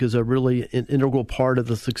culture, I think is a really integral part of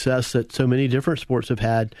the success that so many different sports have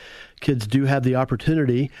had. Kids do have the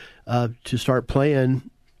opportunity to start playing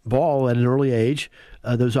ball at an early age.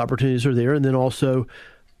 Those opportunities are there. And then also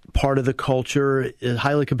part of the culture is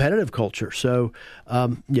highly competitive culture. So,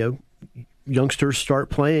 youngsters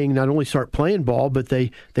not only start playing ball, but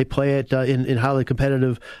they play it in highly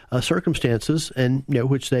competitive circumstances, and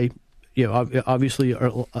which they obviously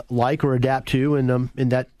like or adapt to, and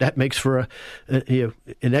that makes for an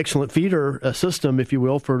excellent feeder system, if you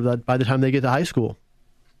will, by the time they get to high school.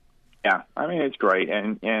 Yeah, I mean, it's great,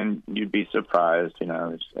 and you'd be surprised.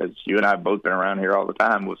 As you and I have both been around here all the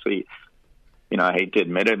time, we'll see. I hate to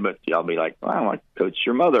admit it, but y'all be like, well, I want to coach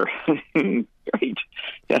your mother. Great.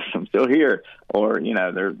 Yes, I'm still here. Or,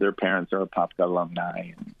 their parents are Apopka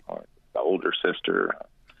alumni, or the older sister,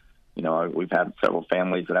 we've had several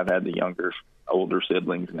families that I've had the older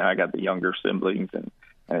siblings, and now I got the younger siblings, and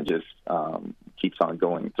it just keeps on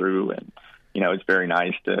going through. And, it's very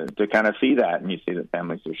nice to kind of see that, and you see that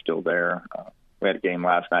families are still there. We had a game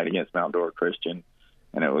last night against Mount Dora Christian,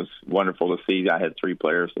 and it was wonderful to see. I had 3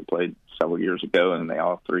 players that played several years ago, and they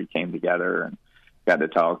all 3 came together and got to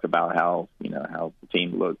talk about how the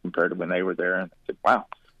team looked compared to when they were there. And I said, wow,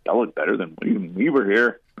 y'all look better than when we were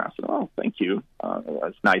here. And I said, oh, thank you.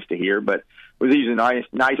 It's nice to hear, but it was even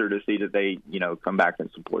nicer to see that they, come back and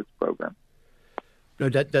support the program. No,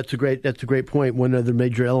 that's a great point. One other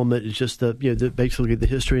major element is just basically the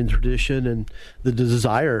history and tradition and the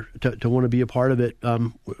desire to want to be a part of it.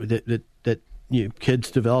 That kids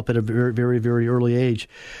develop at a very, very, very early age.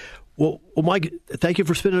 Well, Mike, thank you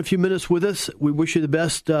for spending a few minutes with us. We wish you the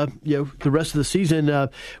best. The rest of the season.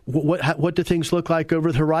 What do things look like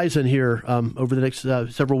over the horizon here over the next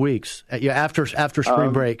several weeks? After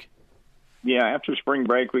spring break. Yeah, after spring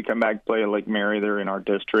break, we come back to play at Lake Mary. They're in our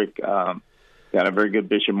district. Got a very good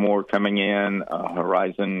Bishop Moore coming in.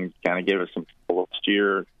 Horizon kind of gave us some last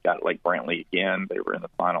year. Got Lake Brantley again. They were in the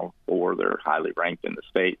Final Four. They're highly ranked in the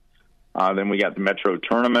state. Then we got the Metro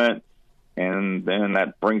Tournament. And then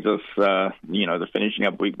that brings us, the finishing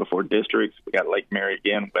up week before districts. We got Lake Mary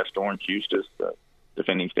again, West Orange, Eustis, the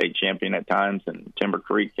defending state champion at times, and Timber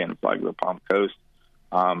Creek and Flagler Palm Coast.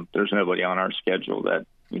 There's nobody on our schedule that,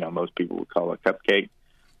 most people would call a cupcake.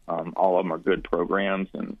 All of them are good programs,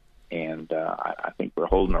 and I think we're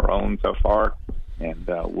holding our own so far. And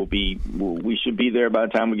we should be there by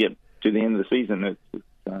the time we get to the end of the season. It's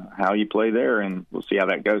how you play there, and we'll see how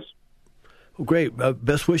that goes. Well, great.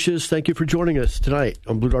 Best wishes. Thank you for joining us tonight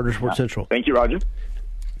on Blue Darter Sports Central. Thank you, Roger.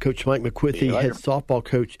 Coach Mike McQuithy, head softball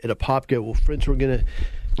coach at Apopka. Well, friends, we're going to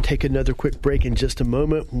take another quick break in just a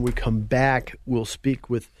moment. When we come back, we'll speak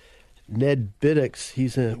with Ned Biddix.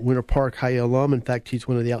 He's a Winter Park High alum. In fact, he's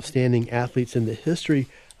one of the outstanding athletes in the history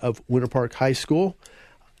of Winter Park High School.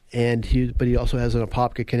 But he also has an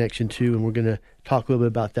Apopka connection, too, and we're going to talk a little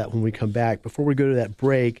bit about that when we come back. Before we go to that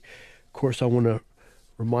break, of course, I want to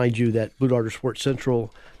remind you that Blue Darter Sports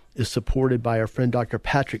Central is supported by our friend Dr.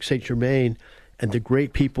 Patrick St. Germain and the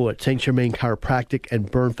great people at St. Germain Chiropractic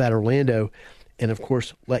and Burn Fat Orlando. And, of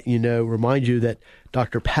course, remind you that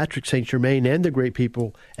Dr. Patrick St. Germain and the great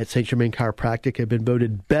people at St. Germain Chiropractic have been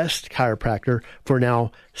voted best chiropractor for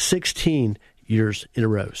now 16 years in a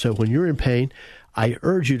row. So when you're in pain, I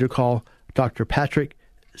urge you to call Dr. Patrick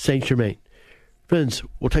St. Germain. Friends,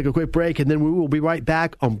 we'll take a quick break, and then we will be right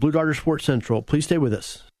back on Blue Darter Sports Central. Please stay with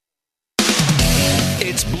us.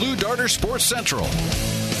 It's Blue Darter Sports Central.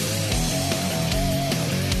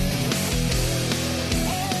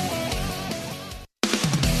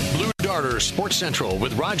 Blue Darter Sports Central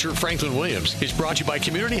with Roger Franklin Williams is brought to you by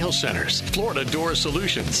Community Health Centers, Florida Dora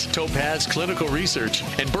Solutions, Topaz Clinical Research,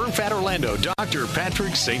 and Burn Fat Orlando, Dr.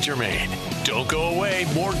 Patrick St. Germain. Don't go away.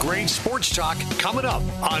 More great sports talk coming up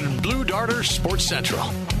on Blue Darter Sports Central.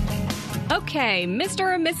 Okay,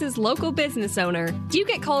 Mr. or Mrs. Local Business Owner, do you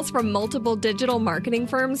get calls from multiple digital marketing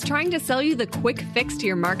firms trying to sell you the quick fix to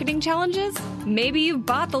your marketing challenges? Maybe you've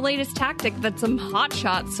bought the latest tactic that some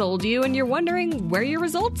hotshot sold you and you're wondering where your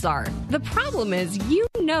results are. The problem is you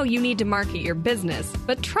know you need to market your business,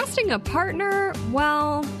 but trusting a partner,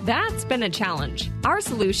 well, that's been a challenge. Our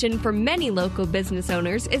solution for many local business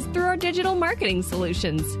owners is through our digital marketing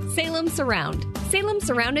solutions, Salem Surround. Salem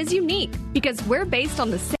Surround is unique because we're based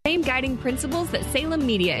on the same guiding principles that Salem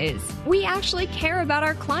Media is. We actually care about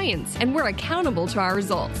our clients and we're accountable to our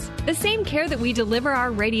results. The same care that we deliver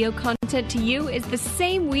our radio content to you is the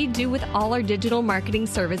same we do with all our digital marketing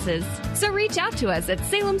services. So reach out to us at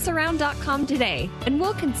salemsurround.com today and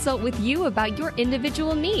we'll consult with you about your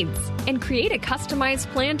individual needs and create a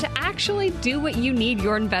customized plan to actually do what you need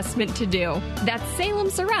your investment to do. That's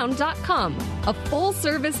salemsurround.com, a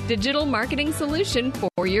full-service digital marketing solution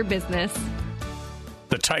for your business.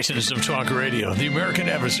 The Titans of Talk Radio, the American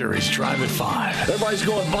Adversaries, drive at 5. Everybody's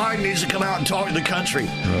going, Biden needs to come out and talk to the country.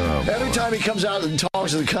 Every time he comes out and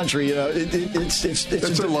talks to the country,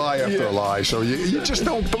 it's a lie after a lie. So you just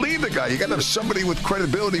don't believe the guy. You got to have somebody with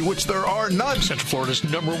credibility, which there are none. Central Florida's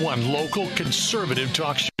 #1 local conservative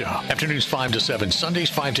talk show. Afternoons 5 to 7, Sundays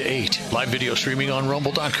 5 to 8. Live video streaming on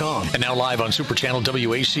Rumble.com. And now live on Super Channel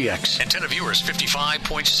WACX. Antenna viewers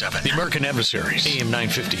 55.7. The American Adversaries, AM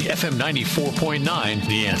 950, FM 94.9.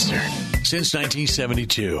 The Answer. Since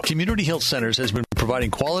 1972, Community Health Centers has been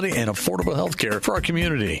providing quality and affordable health care for our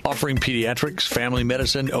community, offering pediatrics, family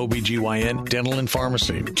medicine, OBGYN, dental, and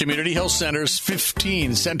pharmacy. Community Health Center's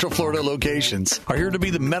 15 Central Florida locations are here to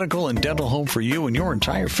be the medical and dental home for you and your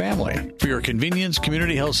entire family. For your convenience,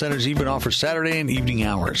 Community Health Centers even offers Saturday and evening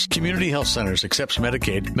hours. Community Health Centers accepts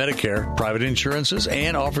Medicaid, Medicare, private insurances,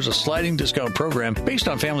 and offers a sliding discount program based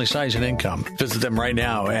on family size and income. Visit them right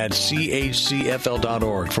now at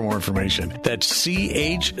chcfl.org for more information. That's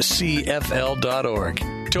chcfl.org.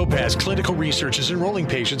 Topaz Clinical Research is enrolling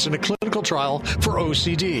patients in a clinical trial for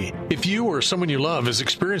OCD. If you or someone you love is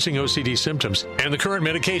experiencing OCD symptoms and the current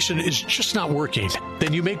medication is just not working,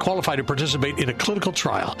 then you may qualify to participate in a clinical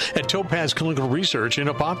trial at Topaz Clinical Research in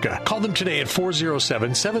Apopka. Call them today at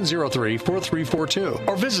 407-703-4342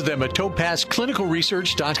 or visit them at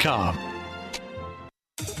topazclinicalresearch.com.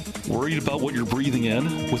 Worried about what you're breathing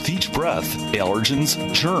in? With each breath, allergens,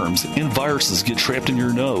 germs, and viruses get trapped in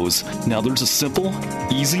your nose. Now there's a simple,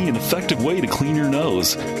 easy, and effective way to clean your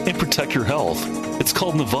nose and protect your health. It's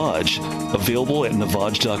called Navage, available at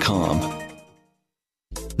Navage.com.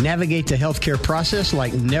 Navigate the healthcare process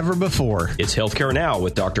like never before. It's Healthcare Now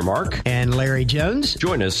with Dr. Mark and Larry Jones.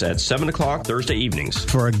 Join us at 7 o'clock Thursday evenings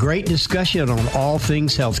for a great discussion on all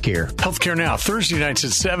things healthcare. Healthcare Now, Thursday nights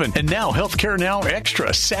at 7. And now Healthcare Now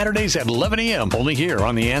Extra, Saturdays at 11 a.m. Only here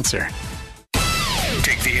on The Answer.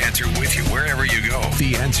 Take The Answer with you wherever you go.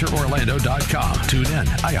 TheAnswerOrlando.com. Tune in,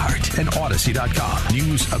 iHeart, and Odyssey.com.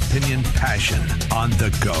 News, opinion, passion on the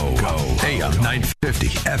go. AM 950,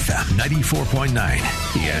 FM 94.9.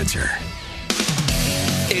 The Answer.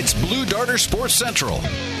 It's Blue Darter Sports Central.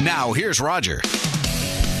 Now, here's Roger.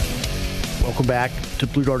 Welcome back to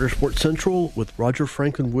Blue Darter Sports Central with Roger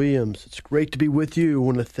Franklin Williams. It's great to be with you. I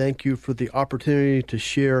want to thank you for the opportunity to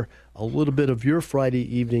share a little bit of your Friday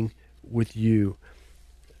evening with you.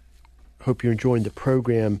 Hope you're enjoying the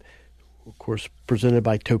program, of course, presented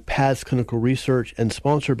by Topaz Clinical Research and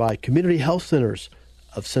sponsored by Community Health Centers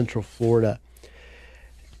of Central Florida.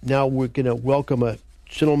 Now we're going to welcome a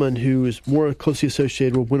gentleman who is more closely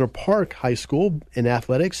associated with Winter Park High School in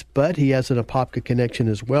athletics, but he has an Apopka connection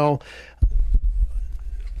as well.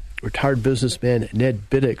 Retired businessman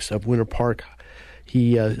Ned Biddix of Winter Park.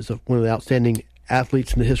 He is one of the outstanding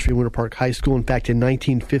athletes in the history of Winter Park High School. In fact, in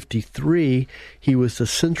 1953, he was the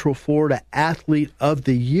Central Florida Athlete of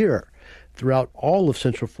the Year. Throughout all of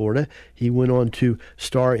Central Florida, he went on to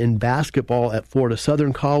star in basketball at Florida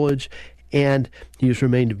Southern College, and he has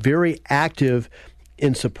remained very active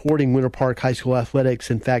in supporting Winter Park High School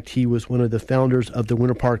athletics. In fact, he was one of the founders of the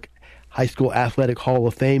Winter Park High School Athletic Hall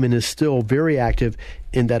of Fame and is still very active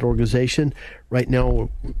in that organization. Right now,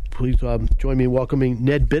 please join me in welcoming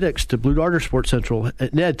Ned Biddix to Blue Darter Sports Central.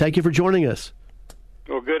 Ned, thank you for joining us.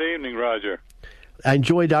 Well, good evening, Roger. I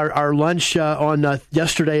enjoyed our lunch on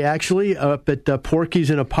yesterday, actually, up at Porky's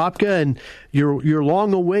in Apopka, and your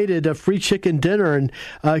long-awaited free chicken dinner. And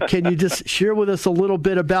can you just share with us a little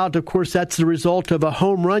bit about, of course, that's the result of a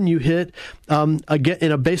home run you hit again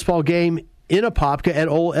in a baseball game in Apopka at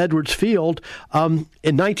Old Edwards Field in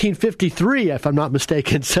 1953, if I'm not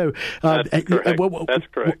mistaken. So, that's correct. That's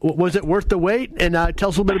correct. Was it worth the wait? And tell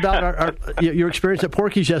us a little bit about your experience at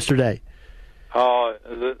Porky's yesterday.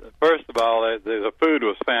 First of all, the food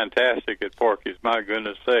was fantastic at Porky's. My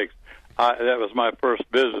goodness sakes, that was my first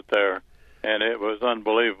visit there, and it was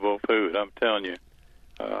unbelievable food. I'm telling you,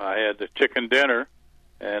 I had the chicken dinner,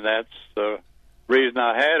 and that's the reason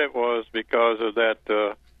I had it was because of that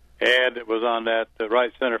ad that was on that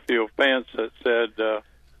right center field fence that said,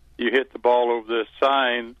 you hit the ball over this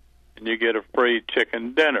sign and you get a free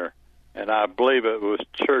chicken dinner. And I believe it was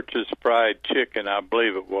Church's Fried Chicken, I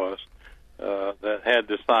believe it was, that had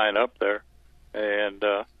the sign up there. And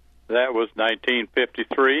that was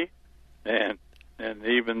 1953. And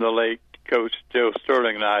even the late Coach Joe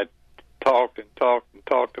Sterling and I talked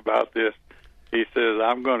about this. He says,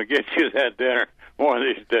 I'm going to get you that dinner one of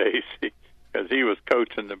these days, because he was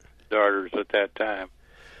coaching the Darters at that time.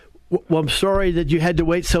 Well, I'm sorry that you had to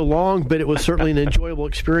wait so long, but it was certainly an enjoyable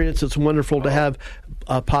experience. It's wonderful to have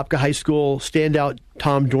Apopka High School standout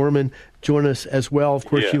Tom Dorman join us as well. Of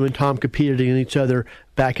course, you and Tom competed against each other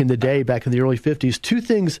back in the day, back in the early 50s. Two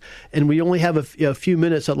things, and we only have a few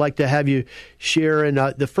minutes I'd like to have you share. And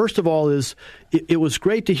the first of all is it was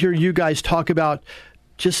great to hear you guys talk about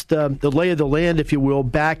just the lay of the land, if you will,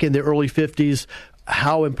 back in the early 50s,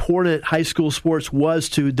 how important high school sports was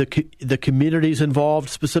to the communities involved,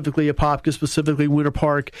 specifically Apopka, specifically Winter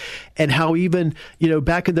Park, and how even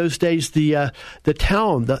back in those days the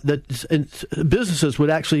town, the businesses would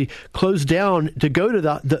actually close down to go to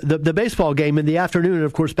the baseball game in the afternoon. And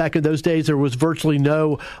of course, back in those days, there was virtually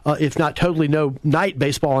no, if not totally no, night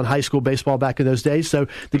baseball and high school baseball back in those days. So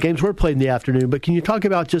the games were played in the afternoon. But can you talk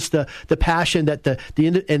about just the passion that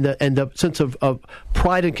the sense of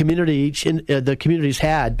pride and community the communities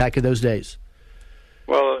had back in those days?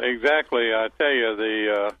 Well, exactly. I tell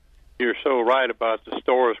you, you're so right about the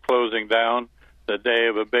stores closing down the day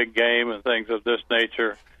of a big game and things of this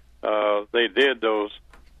nature. They did those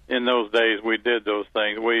in those days. We did those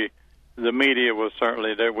things. The media was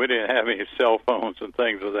certainly there. We didn't have any cell phones and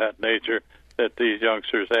things of that nature that these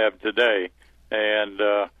youngsters have today. And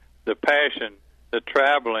the passion, the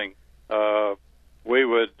traveling, we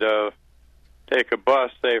would take a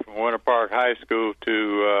bus, say, from Winter Park High School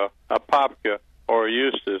to Apopka or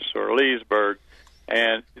Eustis or Leesburg,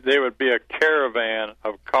 and there would be a caravan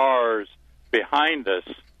of cars behind us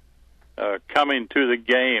coming to the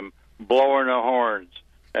game, blowing the horns,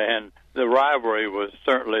 and the rivalry was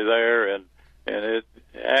certainly there, and it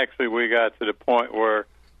actually we got to the point where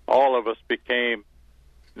all of us became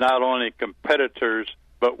not only competitors,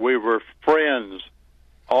 but we were friends.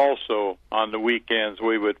 Also, on the weekends,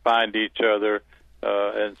 we would find each other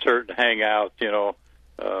in certain hangouts,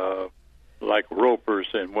 like Ropers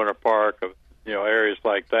in Winter Park, areas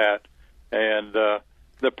like that. And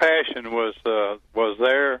the passion was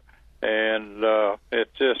there, and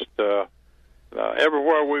it just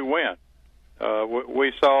everywhere we went,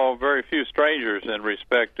 we saw very few strangers in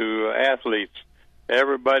respect to athletes.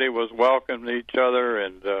 Everybody was welcoming each other,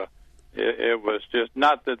 and it was just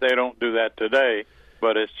not that they don't do that today.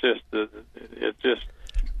 But it's just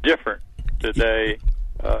different today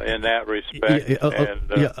in that respect.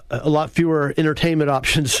 A lot fewer entertainment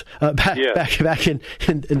options back in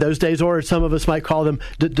those days, or some of us might call them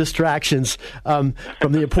distractions from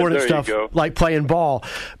the important stuff like playing ball.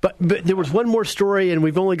 But there was one more story, and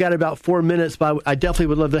we've only got about 4 minutes, but I definitely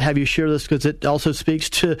would love to have you share this because it also speaks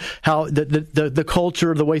to how the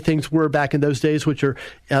culture, the way things were back in those days, which are,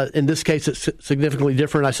 in this case, it's significantly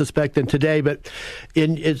different, I suspect, than today. But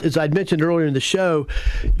as I'd mentioned earlier in the show,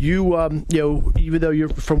 you even though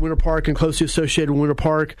you're from Winter Park and closely associated with Winter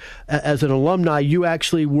Park, as an alumni, you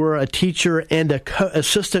actually were a teacher and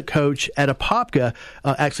assistant coach at Apopka,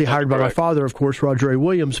 actually hired by my father, of course, Roger A.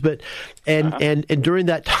 Williams. But and during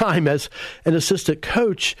that time as an assistant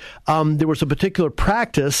coach, there was a particular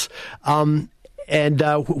practice. And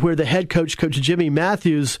where the head coach, Coach Jimmy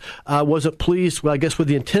Matthews, wasn't pleased, well, I guess, with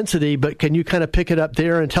the intensity. But can you kind of pick it up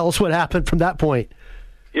there and tell us what happened from that point?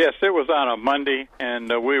 Yes, it was on a Monday, and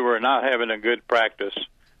we were not having a good practice.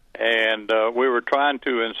 And we were trying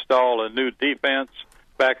to install a new defense.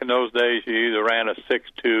 Back in those days, you either ran a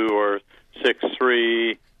 6-2 or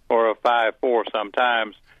 6-3 or a 5-4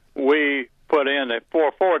 sometimes. We put in a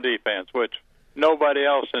 4-4 defense, which nobody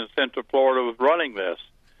else in Central Florida was running this.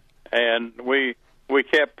 And we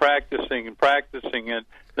kept practicing, and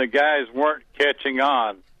the guys weren't catching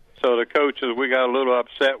on. So the coaches, we got a little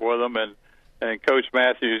upset with them, and Coach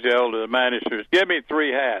Matthews yelled to the managers, "Give me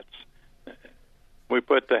 3 hats." We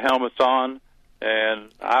put the helmets on,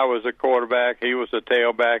 and I was a quarterback, he was a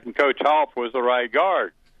tailback, and Coach Hoff was the right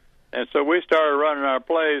guard. And so we started running our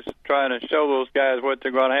plays, trying to show those guys what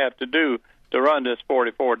they're going to have to do to run this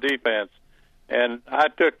 44 defense. And I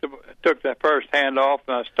took that first handoff,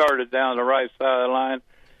 and I started down the right side of the line.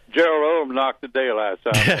 Gerald Odom knocked the daylights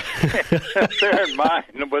out of me. There in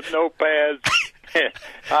mine with no pads.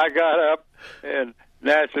 I got up, and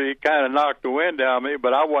naturally he kind of knocked the wind out of me,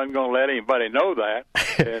 but I wasn't going to let anybody know that.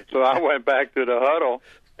 And so I went back to the huddle,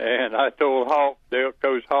 and I told Hoff,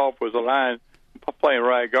 Coach Hoff was a line playing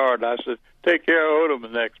right guard, and I said, "Take care of Odom the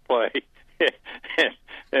next play."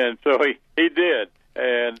 and so he did.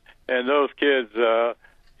 And those kids,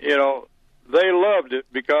 they loved it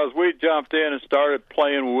because we jumped in and started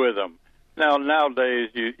playing with them. Now, nowadays,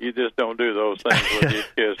 you just don't do those things with these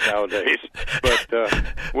kids nowadays. But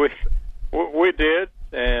we did,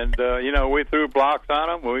 and, we threw blocks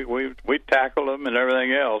on them. We tackled them and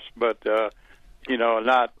everything else, but,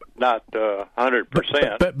 not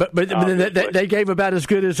 100%. But they gave about as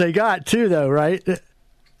good as they got, too, though, right?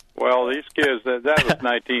 Well, these kids, that was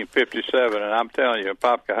 1957, and I'm telling you, at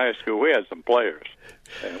Apopka High School, we had some players.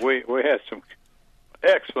 And we had some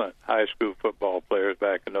excellent high school football players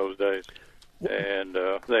back in those days. And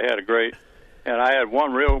they had a great... And I had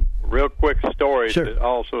one real quick story to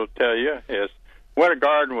also tell you is Winter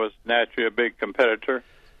Garden was naturally a big competitor,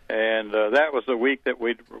 and that was the week that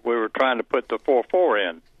we were trying to put the 4-4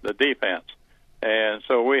 in, the defense. And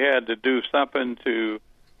so we had to do something to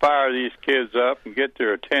fire these kids up and get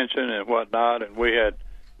their attention and whatnot. And we had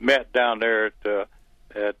met down there at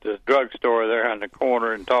the drugstore there on the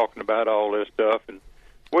corner and talking about all this stuff. And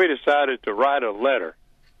we decided to write a letter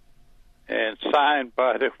and signed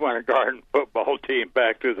by the Winter Garden football team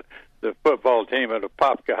back to the football team at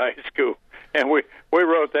Apopka High School. And we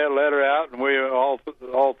wrote that letter out, and we all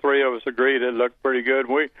three of us agreed it looked pretty good.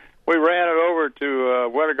 We ran it over to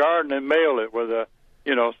Winter Garden and mailed it with a,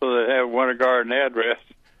 so they have Winter Garden address,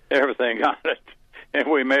 everything on it, and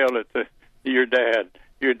we mailed it to your dad.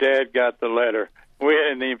 Your dad got the letter. We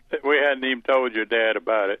hadn't even told your dad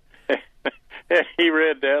about it. And he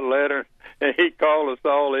read that letter, and he called us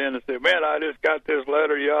all in and said, "Man, I just got this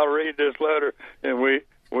letter. Y'all read this letter." And we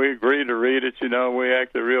agreed to read it. We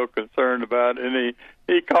acted real concerned about it. And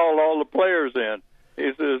he called all the players in.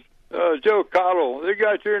 He says, "Joe Cottle, they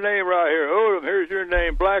got your name right here. Odom, here's your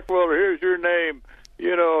name. Blackwelder, here's your name.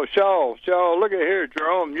 Shaw, look at here,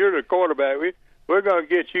 Jerome, you're the quarterback. We're going to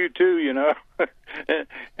get you too,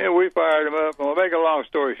 and we fired him up. Well, make a long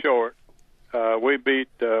story short, we beat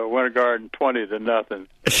Winter Garden 20-0.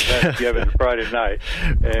 That's given Friday night,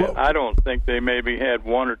 and I don't think they maybe had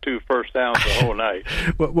one or two first downs the whole night.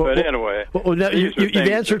 But anyway, now, you've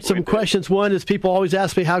answered some questions. One is people always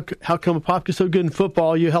ask me how come Apopka's so good in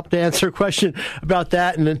football. You helped to answer a question about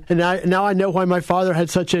that, and now I know why my father had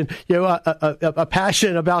such a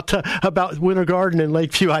passion about Winter Garden and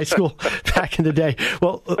Lakeview High School back in the day.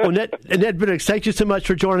 Well, Ned Biddix, thank you so much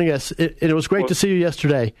for joining us. It was great to see you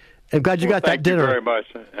yesterday. I'm glad you got that dinner. Thank you very much,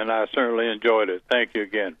 and I certainly enjoyed it. Thank you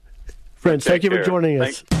again. Friends, thank you for joining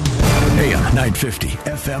us. AM 950,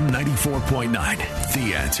 FM 94.9,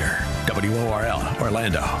 The Answer. WORL,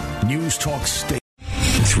 Orlando. News Talk State.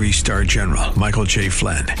 3-star General Michael J.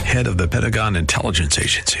 Flynn, head of the Pentagon Intelligence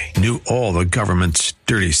Agency, knew all the government's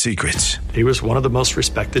dirty secrets. He was one of the most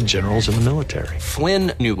respected generals in the military.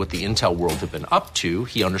 Flynn knew what the intel world had been up to.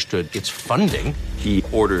 He understood its funding. He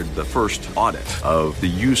ordered the first audit of the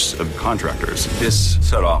use of contractors. This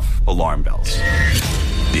set off alarm bells.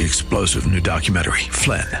 The explosive new documentary,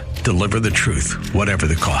 Flynn, Deliver the Truth, Whatever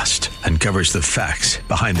the Cost, uncovers the facts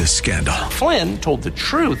behind this scandal. Flynn told the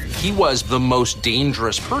truth. He was the most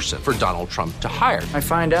dangerous person for Donald Trump to hire. I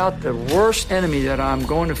find out the worst enemy that I'm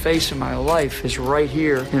going to face in my life is right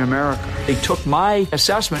here in America. They took my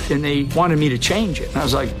assessment and they wanted me to change it. And I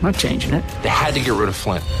was like, I'm not changing it. They had to get rid of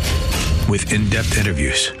Flynn. With in-depth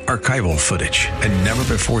interviews, archival footage, and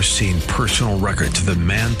never-before-seen personal records of the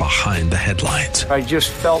man behind the headlines. I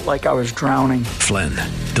just felt like I was drowning. Flynn,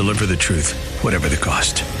 Deliver the Truth, Whatever the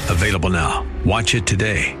Cost. Available now. Watch it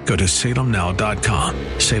today. Go to salemnow.com.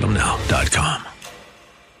 salemnow.com.